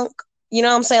during funk. You know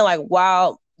what I'm saying? Like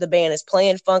while the band is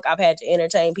playing funk, I've had to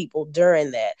entertain people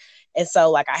during that. And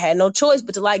so like I had no choice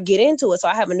but to like get into it. So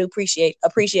I have a new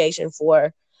appreciation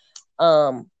for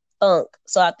funk.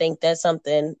 So I think that's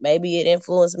something, maybe it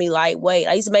influenced me lightweight.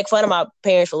 I used to make fun of my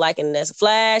parents for liking this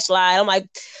Flashlight. I'm like,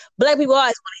 black people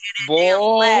always want to hear that damn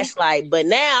Flashlight. But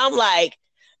now I'm like,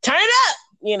 turn it up,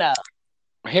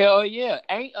 Hell yeah.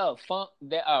 Ain't funk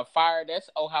that Fire, that's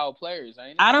Ohio Players, ain't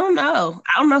it? I don't know.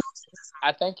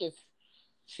 I think it's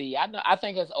I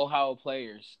think it's Ohio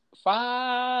Players.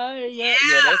 Fire, yeah,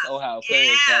 that's Ohio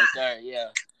Players right there, yeah.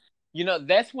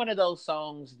 That's one of those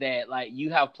songs that like you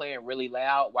have playing really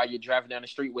loud while you're driving down the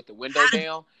street with the window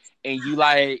down, and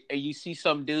you see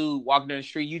some dude walking down the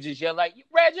street, you just yell like,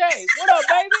 Reggie, what up,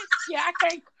 baby? Yeah,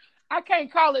 I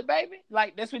can't call it, baby.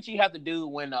 Like that's what you have to do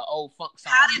when the old funk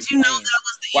song. How did you know that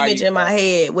was the image in my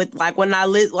head? With like when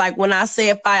I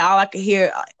said fire, all I could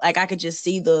hear, like I could just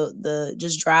see the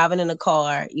just driving in the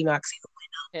car. I could see the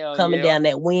window coming down,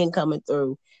 that wind coming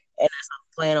through, and that's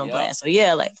playing on blast. So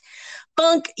yeah, like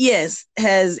Funk, yes,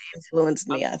 has influenced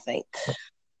me, I think.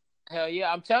 Hell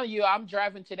yeah, I'm telling you, I'm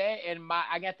driving today and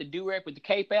I got the do-rag with the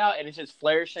cape out and it's just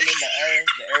flourishing in the air.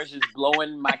 The air's just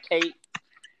blowing my cape,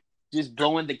 just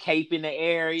blowing the cape in the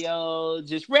air, yo.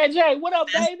 Just Red J, what up,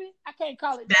 baby? I can't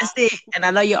call it That's that. it. And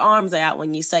I know your arms are out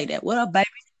when you say that. What up, baby?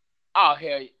 Oh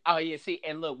hell, oh yeah. See,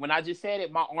 and look, when I just said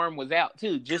it, my arm was out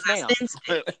too, just now.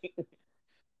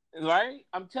 Right?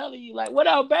 I'm telling you, like, what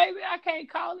up, baby? I can't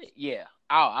call it. Yeah.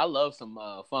 Oh, I love some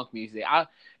funk music.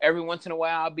 Every once in a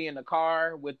while I'll be in the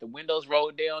car with the windows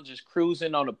rolled down, just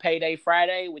cruising on a payday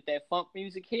Friday with that funk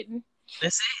music hitting.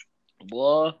 That's it.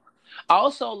 Boy.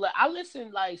 Also, I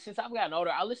listen, like, since I've gotten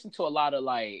older, I listen to a lot of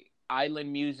like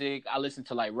island music. I listen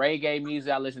to like reggae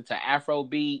music. I listen to Afro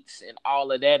beats and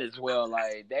all of that as well.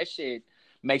 Like that shit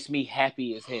makes me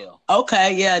happy as hell.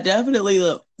 Okay, yeah, definitely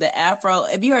the Afro.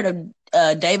 Have you heard of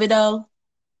Davido?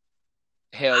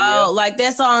 Hell yeah. Oh, like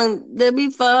that song, Let Me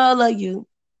Follow You.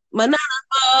 Manana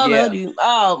follow you.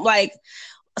 Oh, like,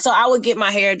 so I would get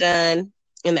my hair done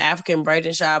in the African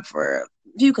braiding shop for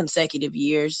a few consecutive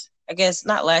years. I guess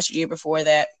not last year, before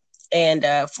that. And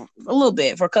for a little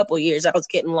bit, for a couple of years, I was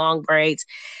getting long braids.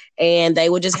 And they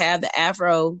would just have the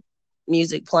Afro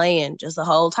music playing just the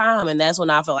whole time. And that's when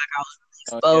I felt like I was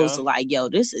exposed to like, yo,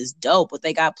 this is dope what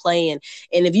they got playing.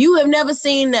 And if you have never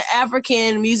seen the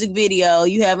African music video,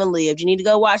 you haven't lived. You need to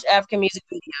go watch African music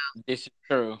video. This is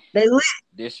true. They lit.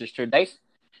 This is true.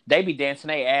 They be dancing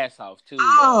their ass off too.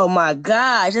 Oh my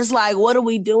gosh. It's like, what are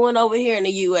we doing over here in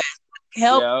the US?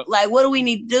 Help. Yep. Like, what do we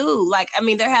need to do? Like, I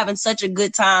mean, they're having such a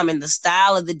good time in the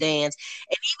style of the dance.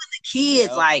 And even the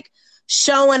kids, like,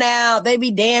 showing out, they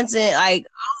be dancing like,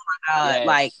 oh my God. Yes.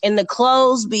 Like, and the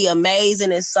clothes be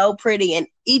amazing. It's so pretty. And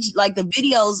each, like, the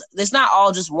videos, there's not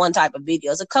all just one type of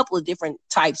video. It's a couple of different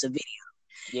types of videos.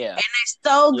 Yeah. And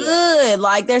they're so good.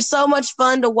 Like, they're so much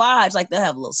fun to watch. Like, they'll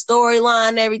have a little storyline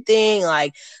and everything.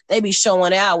 Like, they be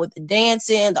showing out with the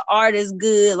dancing. The art is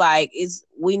good. Like,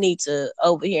 we need to,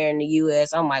 over here in the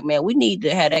US, I'm like, man, we need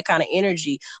to have that kind of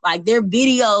energy. Like, their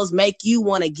videos make you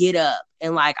want to get up.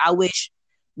 And, like, I wish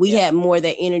we had more of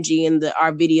that energy in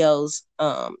our videos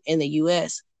in the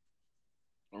US.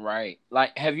 Right.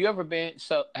 Like, have you ever been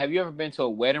to a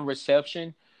wedding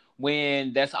reception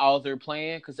when that's all they're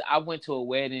playing? Because I went to a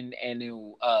wedding and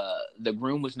the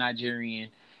groom was Nigerian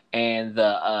and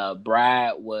the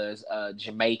bride was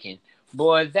Jamaican.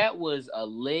 Boy, that was a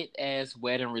lit ass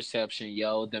wedding reception,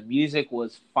 yo. The music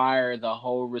was fire the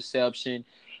whole reception.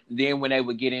 Then when they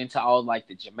would get into all like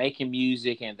the Jamaican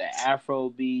music and the Afro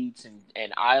beats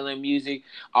and island music,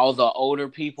 all the older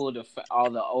people, all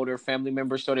the older family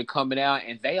members started coming out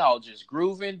and they all just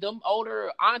grooving. Them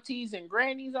older aunties and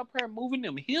grannies up here moving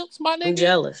them hips, my nigga. I'm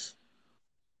jealous.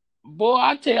 Boy,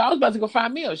 I tell you, I was about to go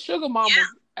find me a sugar mama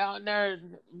out there.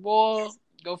 Boy,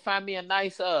 go find me a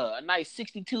nice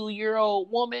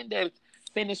 62-year-old woman that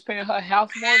finished paying her house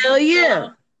mortgage. Hell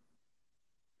yeah.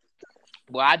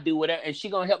 Well, I do whatever, and she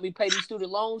gonna help me pay these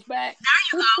student loans back.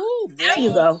 There you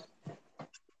go.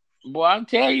 Boy, I'm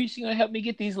telling you, she gonna help me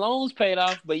get these loans paid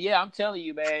off. But yeah, I'm telling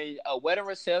you, man, a wedding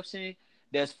reception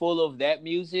that's full of that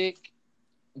music,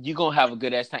 you gonna have a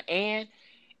good ass time. And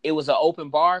it was an open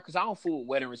bar, because I don't fool with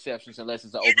wedding receptions unless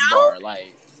it's an open bar.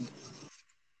 Like,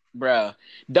 bruh,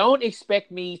 don't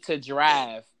expect me to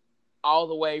drive all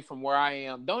the way from where I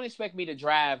am. Don't expect me to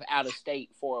drive out of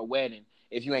state for a wedding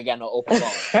if you ain't got no open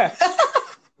bar.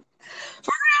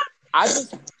 I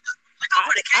just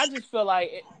feel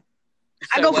like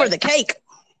I go for the cake.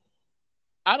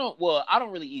 I don't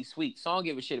really eat sweets, so I don't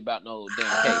give a shit about no damn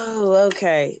cake. Oh,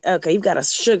 okay. You've got a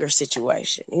sugar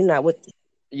situation. You're not with the...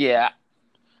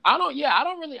 I'm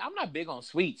not big on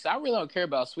sweets. I really don't care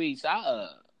about sweets. I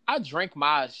drink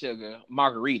my sugar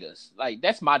margaritas. Like,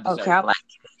 that's my dessert. Okay, I like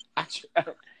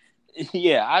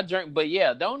it. I drink, but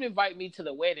don't invite me to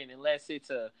the wedding unless it's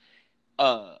a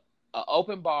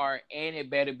open bar, and it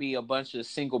better be a bunch of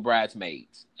single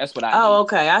bridesmaids. That's what I need.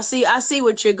 Okay. I see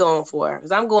what you're going for,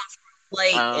 because I'm going for a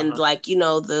plate and, like, the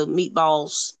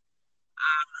meatballs,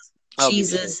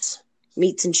 cheeses,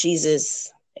 meats and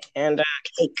cheeses, and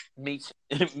cake. Meats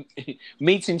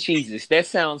and cheeses. That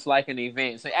sounds like an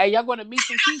event. Say, hey, y'all going to meats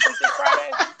and cheeses this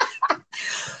Friday?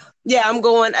 Yeah, I'm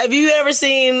going. Have you ever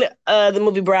seen the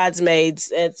movie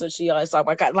Bridesmaids? And so she always talk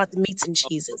about, I like the meats and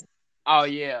cheeses. Oh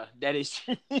yeah, that is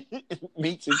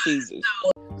meats and cheeses.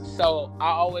 So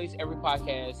every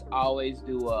podcast, I always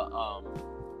do a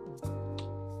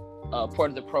part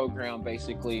of the program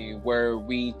basically where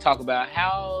we talk about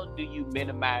how do you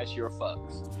minimize your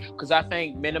fucks. Because I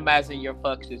think minimizing your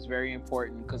fucks is very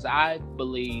important, because I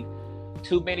believe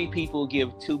too many people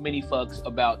give too many fucks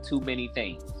about too many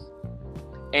things.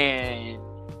 And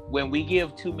when we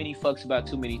give too many fucks about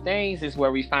too many things is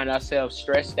where we find ourselves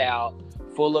stressed out,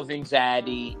 full of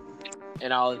anxiety,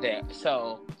 and all of that.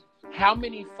 So, how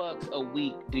many fucks a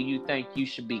week do you think you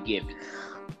should be giving?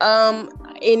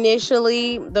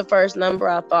 Initially, the first number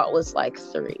I thought was like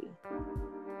 3.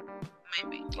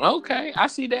 Maybe. Okay, I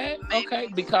see that. Maybe. Okay,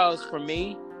 because for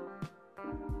me,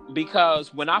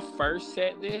 when I first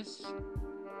said this,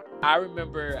 I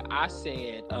remember I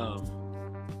said,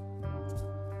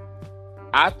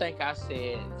 I think I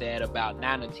said that about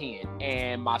 9 or 10,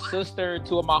 and my sister,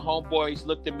 2 of my homeboys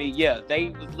looked at me. Yeah, they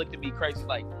was looking at me crazy,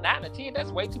 like 9 or 10.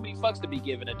 That's way too many fucks to be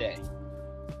given a day.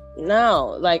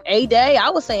 No, like a day. I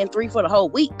was saying 3 for the whole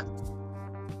week.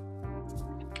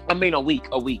 I mean, a week,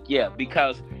 yeah.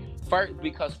 Because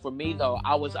for me though,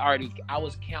 I was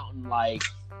counting like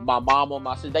my mom or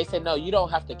my sister. They said no, you don't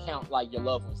have to count like your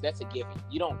loved ones. That's a given.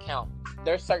 You don't count.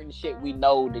 There's certain shit we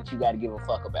know that you got to give a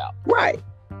fuck about. Right.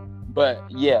 But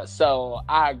yeah, so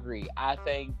I agree. I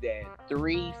think that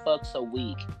 3 fucks a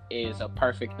week is a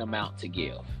perfect amount to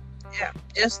give. Yeah,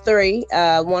 just 3.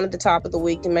 One at the top of the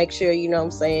week to make sure, you know what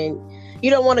I'm saying, you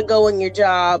don't want to go in your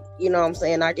job, you know what I'm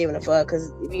saying, not giving a fuck.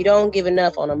 Because if you don't give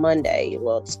enough on a Monday,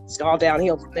 well, it's all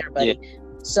downhill from there, buddy. Yeah.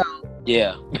 So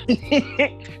yeah,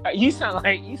 you sound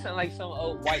like some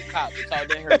old white cop. It's all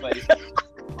down here, buddy.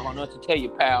 I don't know what to tell you,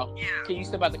 pal. Yeah. Can you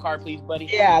step out the car, please, buddy?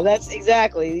 Yeah, that's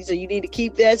exactly. So you need to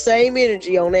keep that same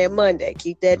energy on that Monday.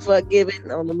 Keep that fuck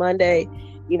giving on the Monday.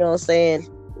 You know what I'm saying?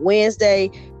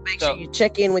 Wednesday, make sure you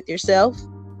check in with yourself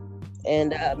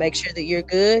and make sure that you're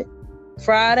good.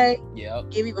 Friday,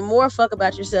 give even more fuck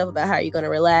about yourself, about how you're going to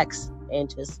relax and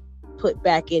just put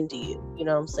back into you. You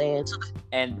know what I'm saying?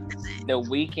 And the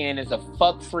weekend is a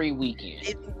fuck-free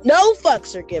weekend. No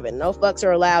fucks are given. No fucks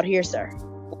are allowed here, sir.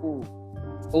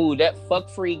 Ooh, that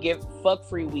fuck-free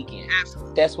weekend.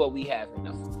 Absolutely. That's what we have.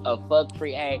 A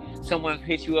fuck-free. Hey, someone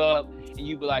hits you up and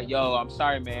you be like, yo, I'm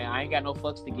sorry, man. I ain't got no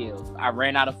fucks to give. I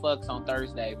ran out of fucks on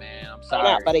Thursday, man. I'm sorry.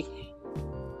 Not, buddy.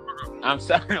 I'm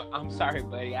sorry,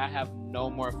 buddy. I have no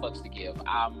more fucks to give.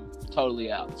 I'm totally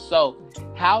out. So,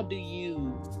 how do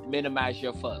you minimize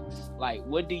your fucks? Like,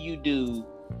 what do you do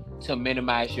to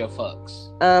minimize your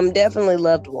fucks? Definitely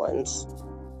loved ones.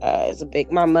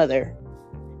 My mother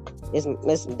is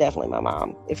definitely my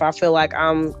mom. If I feel like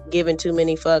I'm giving too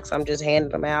many fucks, I'm just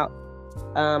handing them out.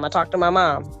 I talk to my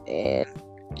mom, and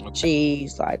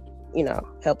she's like, you know,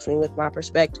 helps me with my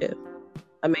perspective.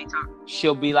 I may talk.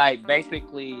 She'll be like,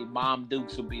 basically, Mom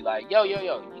Dukes will be like, yo,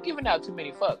 you giving out too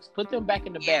many fucks. Put them back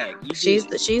in the bag. She's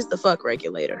the fuck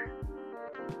regulator.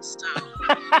 So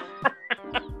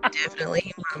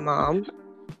definitely my mom.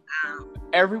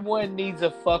 Everyone needs a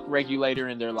fuck regulator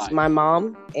in their life. My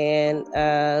mom and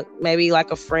maybe like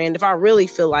a friend. If I really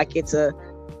feel like it's a,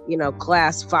 you know,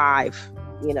 class 5,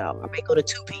 you know, I may go to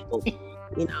 2 people,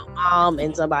 you know, mom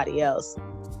and somebody else.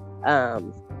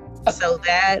 So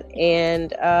that,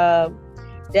 and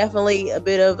definitely a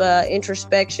bit of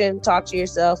introspection, talk to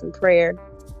yourself, and prayer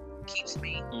keeps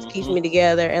me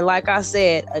together. And like I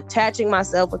said, attaching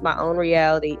myself with my own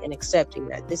reality and accepting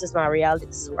that this is my reality,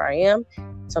 this is where I am.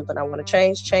 Something I want to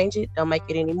change it. Don't make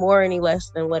it any more, any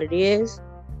less than what it is.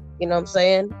 You know what I'm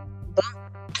saying?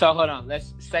 So hold on,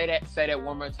 let's say that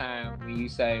one more time when you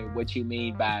say what you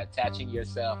mean by attaching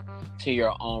yourself to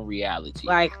your own reality.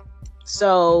 Like,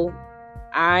 so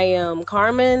I am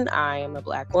Carmen. I am a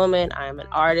Black woman. I am an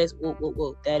artist. Whoop, whoop,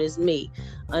 whoop. That is me.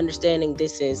 Understanding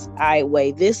I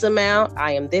weigh this amount.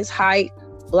 I am this height.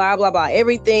 Blah, blah, blah.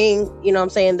 Everything, you know what I'm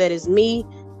saying, that is me.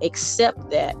 Accept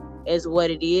that as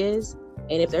what it is.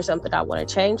 And if there's something I want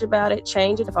to change about it,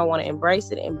 change it. If I want to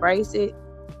embrace it, embrace it.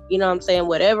 You know what I'm saying?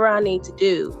 Whatever I need to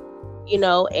do, you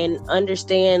know, and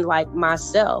understand like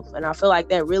myself. And I feel like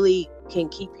that really can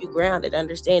keep you grounded,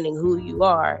 understanding who you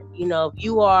are. You know, if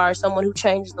you are someone who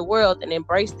changes the world, then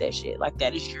embrace that shit. Like,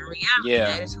 that is your reality.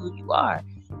 Yeah. That is who you are.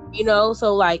 You know,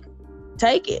 so like,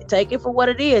 take it for what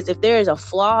it is. If there is a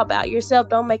flaw about yourself,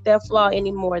 don't make that flaw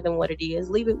any more than what it is.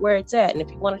 Leave it where it's at. And if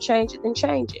you want to change it, then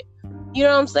change it. You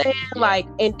know what I'm saying? Yeah. Like,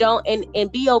 and don't,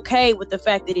 and be okay with the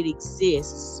fact that it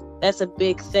exists. That's a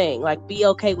big thing. Like, be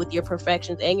okay with your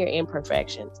perfections and your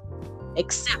imperfections.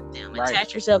 Accept them. Right.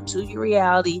 Attach yourself to your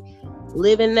reality.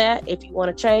 Live in that. If you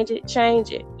want to change it,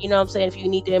 change it. You know what I'm saying? If you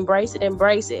need to embrace it,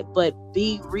 embrace it. But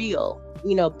be real.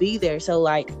 You know, be there. So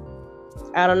like,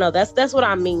 I don't know. That's what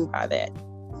I mean by that.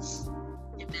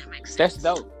 If that makes sense. That's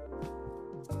dope.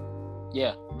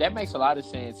 Yeah, that makes a lot of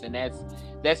sense. And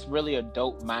that's really a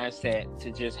dope mindset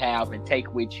to just have and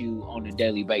take with you on a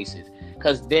daily basis.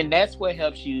 Because then that's what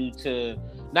helps you to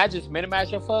not just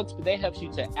minimize your fucks, but that helps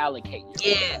you to allocate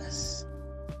your fucks.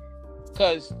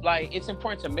 Because, like, it's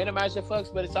important to minimize your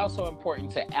fucks, but it's also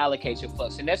important to allocate your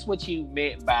fucks. And that's what you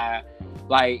meant by,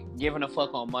 like, giving a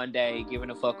fuck on Monday, giving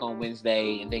a fuck on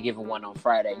Wednesday, and then giving one on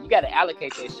Friday. You got to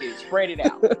allocate that shit. Spread it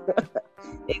out.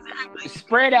 Exactly.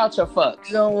 Spread out your fucks.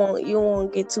 You don't want to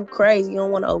get too crazy. You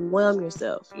don't want to overwhelm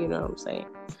yourself. You know what I'm saying?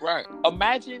 Right.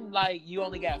 Imagine, like, you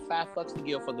only got 5 fucks to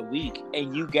give for the week,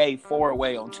 and you gave 4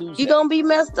 away on Tuesday. You're gonna be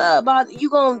messed up. You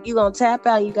gonna tap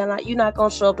out. You're not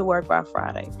gonna show up to work by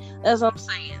Friday. That's what I'm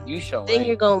saying. You show. Then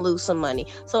you're gonna lose some money.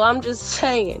 So I'm just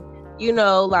saying,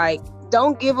 like,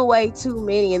 don't give away too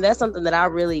many, and that's something that I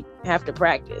really have to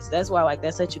practice. That's why, like,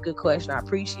 that's such a good question. I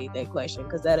appreciate that question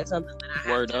because that is something that I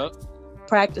have to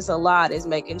practice a lot, is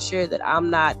making sure that I'm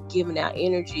not giving out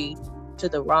energy to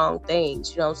the wrong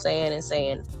things. You know what I'm saying? And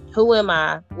saying, who am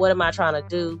I? What am I trying to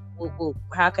do?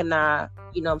 How can I,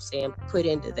 put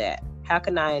into that? How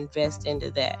can I invest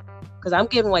into that? Because I'm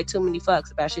giving away too many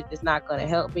fucks about shit that's not going to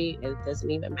help me, and it doesn't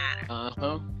even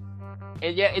matter.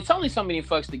 And yeah, it's only so many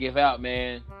fucks to give out,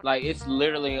 man. Like, it's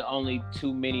literally only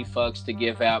too many fucks to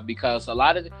give out, because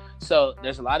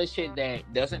there's a lot of shit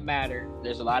that doesn't matter.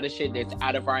 There's a lot of shit that's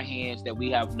out of our hands that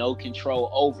we have no control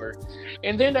over.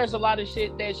 And then there's a lot of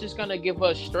shit that's just going to give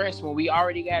us stress when we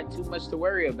already got too much to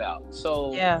worry about.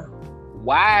 So yeah.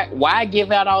 Why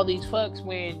give out all these fucks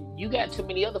when you got too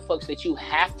many other fucks that you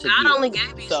have to I only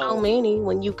gave you so many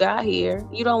when you got here.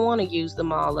 You don't want to use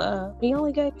them all up. He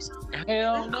only gave you so many.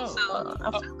 Hell no. So,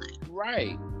 I feel it.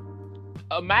 Right.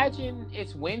 Imagine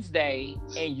it's Wednesday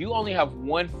and you only have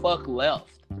 1 fuck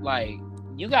left. Like,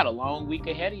 you got a long week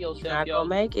ahead of yourself. You're not gonna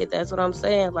make it. That's what I'm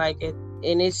saying. Like,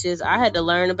 and it's just, I had to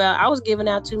learn about, I was giving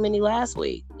out too many last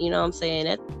week. You know what I'm saying?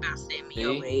 That about sent me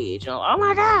over age. Oh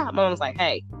my God. Mom was like,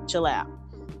 hey, chill out.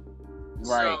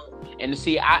 Right. So, and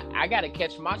see, I got to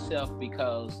catch myself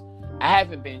because I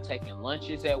haven't been taking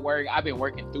lunches at work. I've been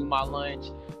working through my lunch.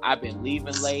 I've been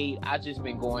leaving late. I just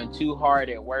been going too hard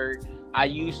at work. I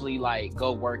usually, like,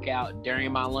 go work out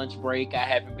during my lunch break. I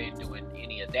haven't been doing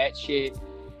any of that shit.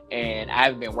 And I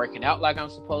haven't been working out like I'm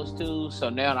supposed to. So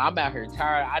now I'm out here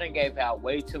tired. I done gave out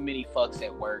way too many fucks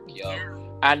at work, yo. Yeah.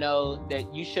 I know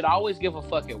that you should always give a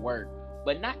fuck at work,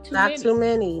 but not too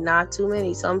many. Not too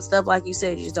many. Some stuff, like you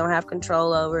said, you just don't have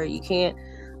control over. You can't,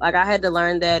 like, I had to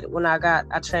learn that when I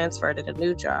transferred to the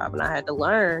new job, and I had to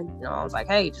learn, I was like,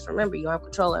 hey, just remember, you don't have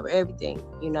control over everything,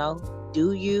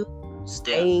 do you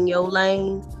stay in your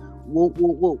lane, whoop,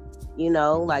 whoop, whoop,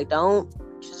 like, don't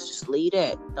just leave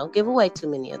that. Don't give away too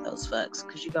many of those fucks,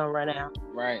 because you're gonna run out.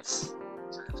 Right.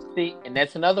 See, and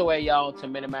that's another way, y'all, to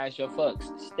minimize your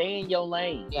fucks. Stay in your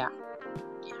lane. Yeah.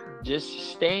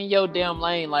 Just stay in your damn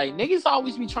lane. Like, niggas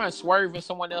always be trying to swerve in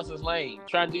someone else's lane,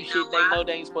 trying to do shit they know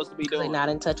they ain't supposed to be doing. They're not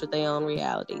in touch with their own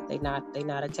reality. They not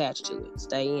attached to it.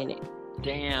 Stay in it.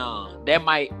 Damn, that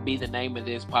might be the name of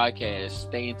this podcast.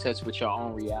 Stay in touch with your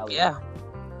own reality. Yeah.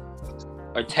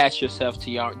 Attach yourself to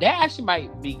your. That actually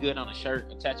might be good on a shirt.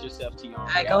 Attach yourself to your own.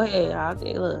 Hey,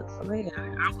 reality. Go ahead. Look.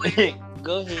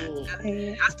 Go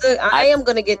ahead. I am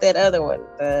gonna get that other one.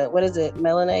 What is it?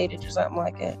 Melanated or something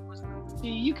like that. See,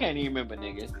 you can't even remember,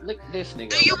 nigga. Look at this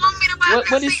nigga. Do you want me to buy?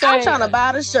 What is I'm trying to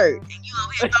buy the shirt, and you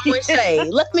over here throwing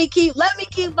shade. Let me keep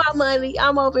my money.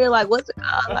 I'm over here like, what's it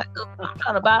called? Like,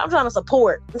 I'm trying to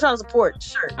support the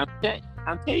shirt.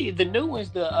 I'm telling you, the new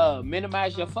ones, the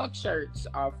minimize your fuck shirts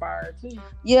are fire too.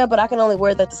 Yeah, but I can only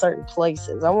wear that to certain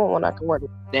places. I want one I can wear.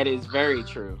 That is very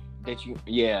true.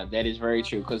 That is very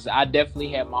true. Because I definitely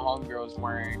have my homegirls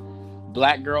wearing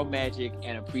Black Girl Magic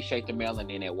and Appreciate the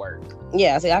Melanin at work.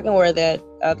 Yeah, see, I can wear that.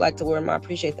 I'd like to wear my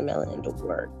Appreciate the Melanin to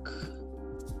work.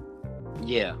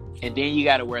 Yeah, and then you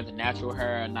got to wear the natural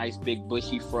hair, a nice big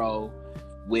bushy fro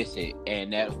with it,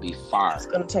 and that'll be fire. It's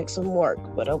gonna take some work,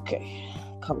 but okay.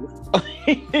 Come on.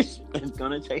 It's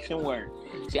gonna take some work.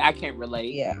 See, I can't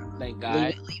relate. Yeah. Thank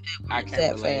God. I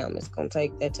can't relate. Fam. It's gonna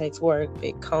takes work.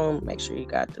 Big comb. Make sure you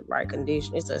got the right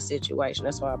condition. It's a situation.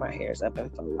 That's why my hair's up in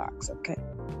full locks. Okay.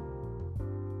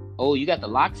 Oh, you got the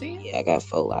locks in? Yeah, I got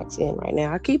full locks in right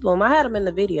now. I keep them. I had them in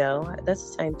the video. That's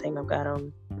the same thing I've got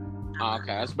on. Oh,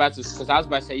 okay. I was about to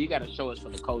say you got to show us for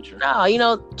the culture.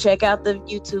 No, check out the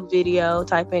YouTube video.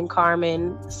 Type in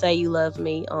Carmen Say You Love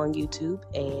Me on YouTube,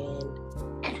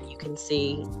 and you can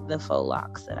see the faux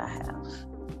locks that I have.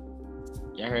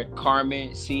 You heard Carmen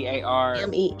CARMEN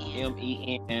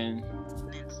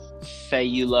Say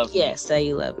You Love Me. Yeah, Say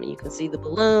You Love Me. You can see the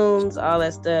balloons, all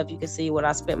that stuff. You can see what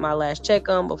I spent my last check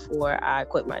on before I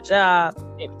quit my job.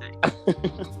 Everything.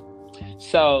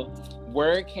 So,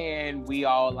 where can we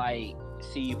all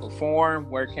see you perform?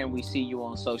 Where can we see you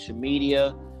on social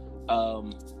media?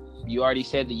 You already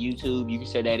said the YouTube. You can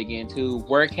say that again too.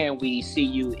 Where can we see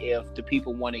you if the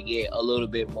people want to get a little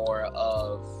bit more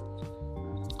of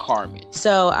Carmen?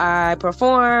 So I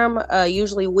perform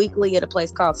usually weekly at a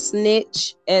place called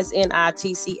Snitch,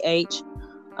 SNITCH,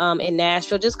 in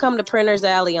Nashville. Just come to Printers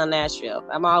Alley on Nashville.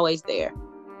 I'm always there.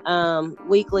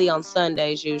 Weekly on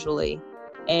Sundays usually.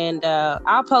 And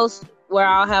I'll post where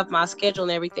I'll have my schedule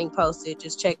and everything posted.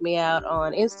 Just check me out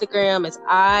on Instagram. It's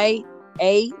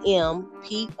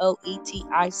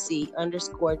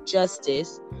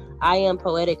IAMPOETIC_justice. I am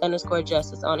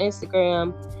poetic_justice on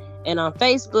Instagram. And on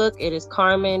Facebook, it is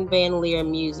Carmen Van Leer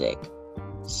Music.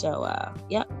 So,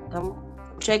 come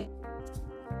check.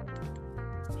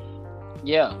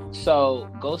 Yeah, so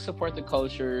go support the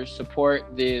culture,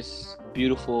 support this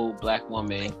beautiful Black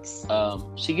woman.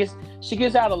 She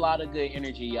gives out a lot of good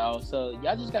energy, y'all. So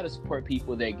y'all just gotta support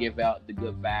people that give out the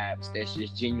good vibes. That's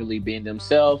just genuinely being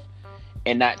themselves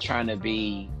and not trying to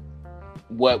be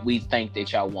what we think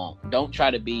that y'all want. Don't try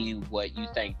to be what you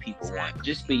think people want.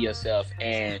 Just be yourself,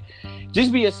 and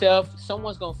just be yourself.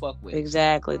 Someone's gonna fuck with.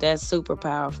 Exactly. That's super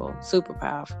powerful. Super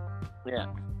powerful. Yeah.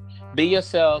 Be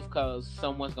yourself, because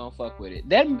someone's gonna fuck with it.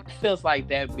 That feels like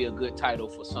that'd be a good title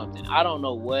for something. I don't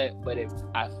know what, but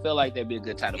I feel like that'd be a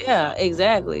good title for something.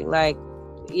 Exactly. Like,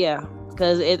 yeah.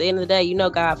 Because at the end of the day,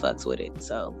 God fucks with it.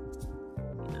 So,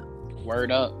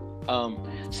 Word up.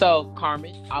 So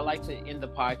Carmen, I like to end the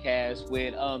podcast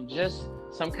with just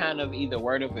some kind of either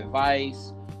word of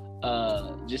advice,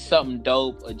 just something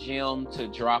dope, a gem to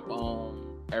drop on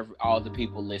all the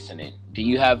people listening. Do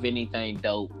you have anything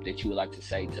dope that you would like to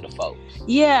say to the folks?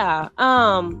 Yeah.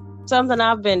 Something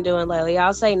I've been doing lately,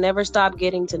 I'll say never stop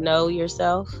getting to know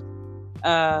yourself,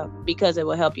 because it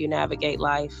will help you navigate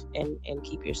life and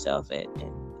keep yourself and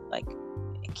like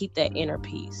keep that inner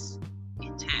peace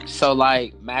intact. So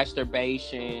like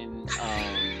masturbation,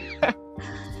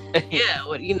 yeah,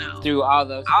 what through all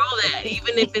that,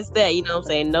 even if it's that, what I'm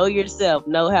saying, know yourself,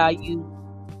 know how you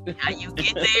get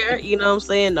there, know what I'm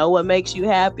saying, know what makes you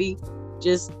happy.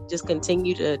 Just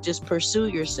continue to just pursue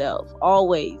yourself.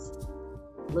 Always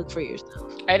look for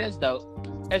yourself. Hey, that's dope.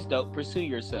 Pursue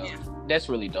yourself. Yeah. That's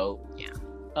really dope. Yeah.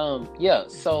 Yeah.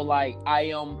 So like, I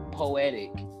am poetic.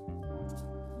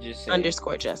 Just say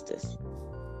 _justice.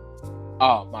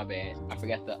 Oh, my bad. I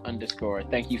forgot the underscore.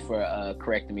 Thank you for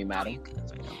correcting me, madam.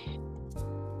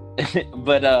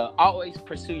 But always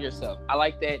pursue yourself. I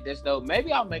like that. That's dope.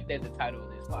 Maybe I'll make that the title of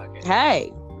this podcast.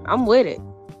 Hey, I'm with it.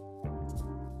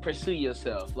 Pursue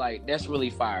yourself. Like, that's really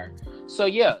fire. So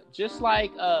yeah, just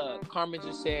like Carmen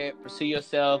just said, pursue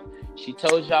yourself. She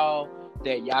told y'all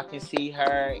that y'all can see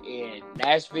her in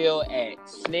Nashville at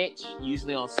Snitch,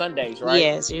 usually on Sundays, right?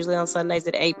 Yes, usually on Sundays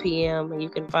at 8 p.m. And you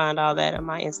can find all that on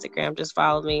my Instagram. Just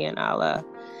follow me and I'll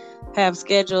have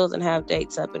schedules and have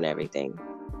dates up and everything.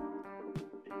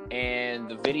 And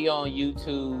the video on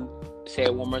YouTube, say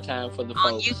it one more time for the folks.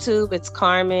 On YouTube, it's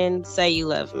Carmen Say You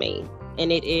Love Me. And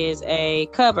it is a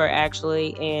cover,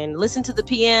 actually. And listen to the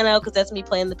piano, because that's me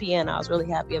playing the piano. I was really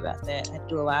happy about that. I had to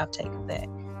do a live take of that.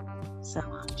 So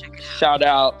check it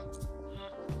out.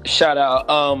 Shout out.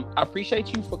 I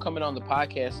appreciate you for coming on the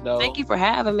podcast, though. Thank you for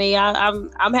having me.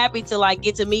 I'm happy to like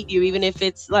get to meet you, even if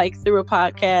it's like through a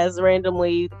podcast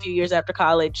randomly a few years after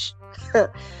college.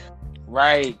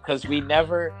 Right, because we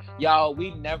never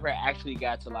actually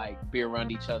got to like be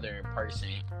around each other in person.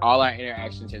 All our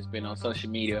interactions has been on social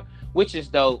media, which is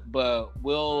dope, but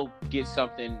we'll get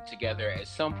something together at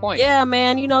some point. Yeah,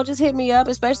 man, just hit me up,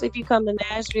 especially if you come to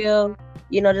Nashville.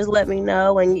 Just let me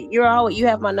know, and you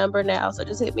have my number now, so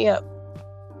just hit me up.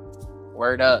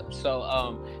 Word up.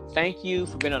 So thank you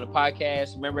for being on the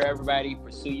podcast. Remember, everybody,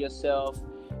 pursue yourself,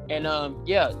 and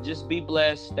just be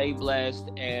blessed, stay blessed,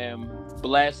 and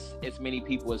bless as many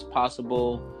people as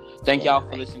possible. Thank y'all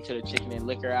for listening to the Chicken and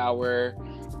Liquor Hour,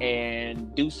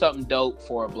 and do something dope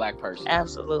for a Black person.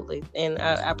 Absolutely. And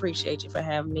I appreciate you for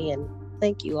having me, and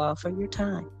thank you all for your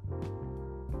time.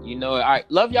 All right.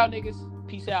 Love y'all niggas.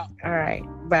 Peace out. All right.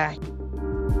 Bye.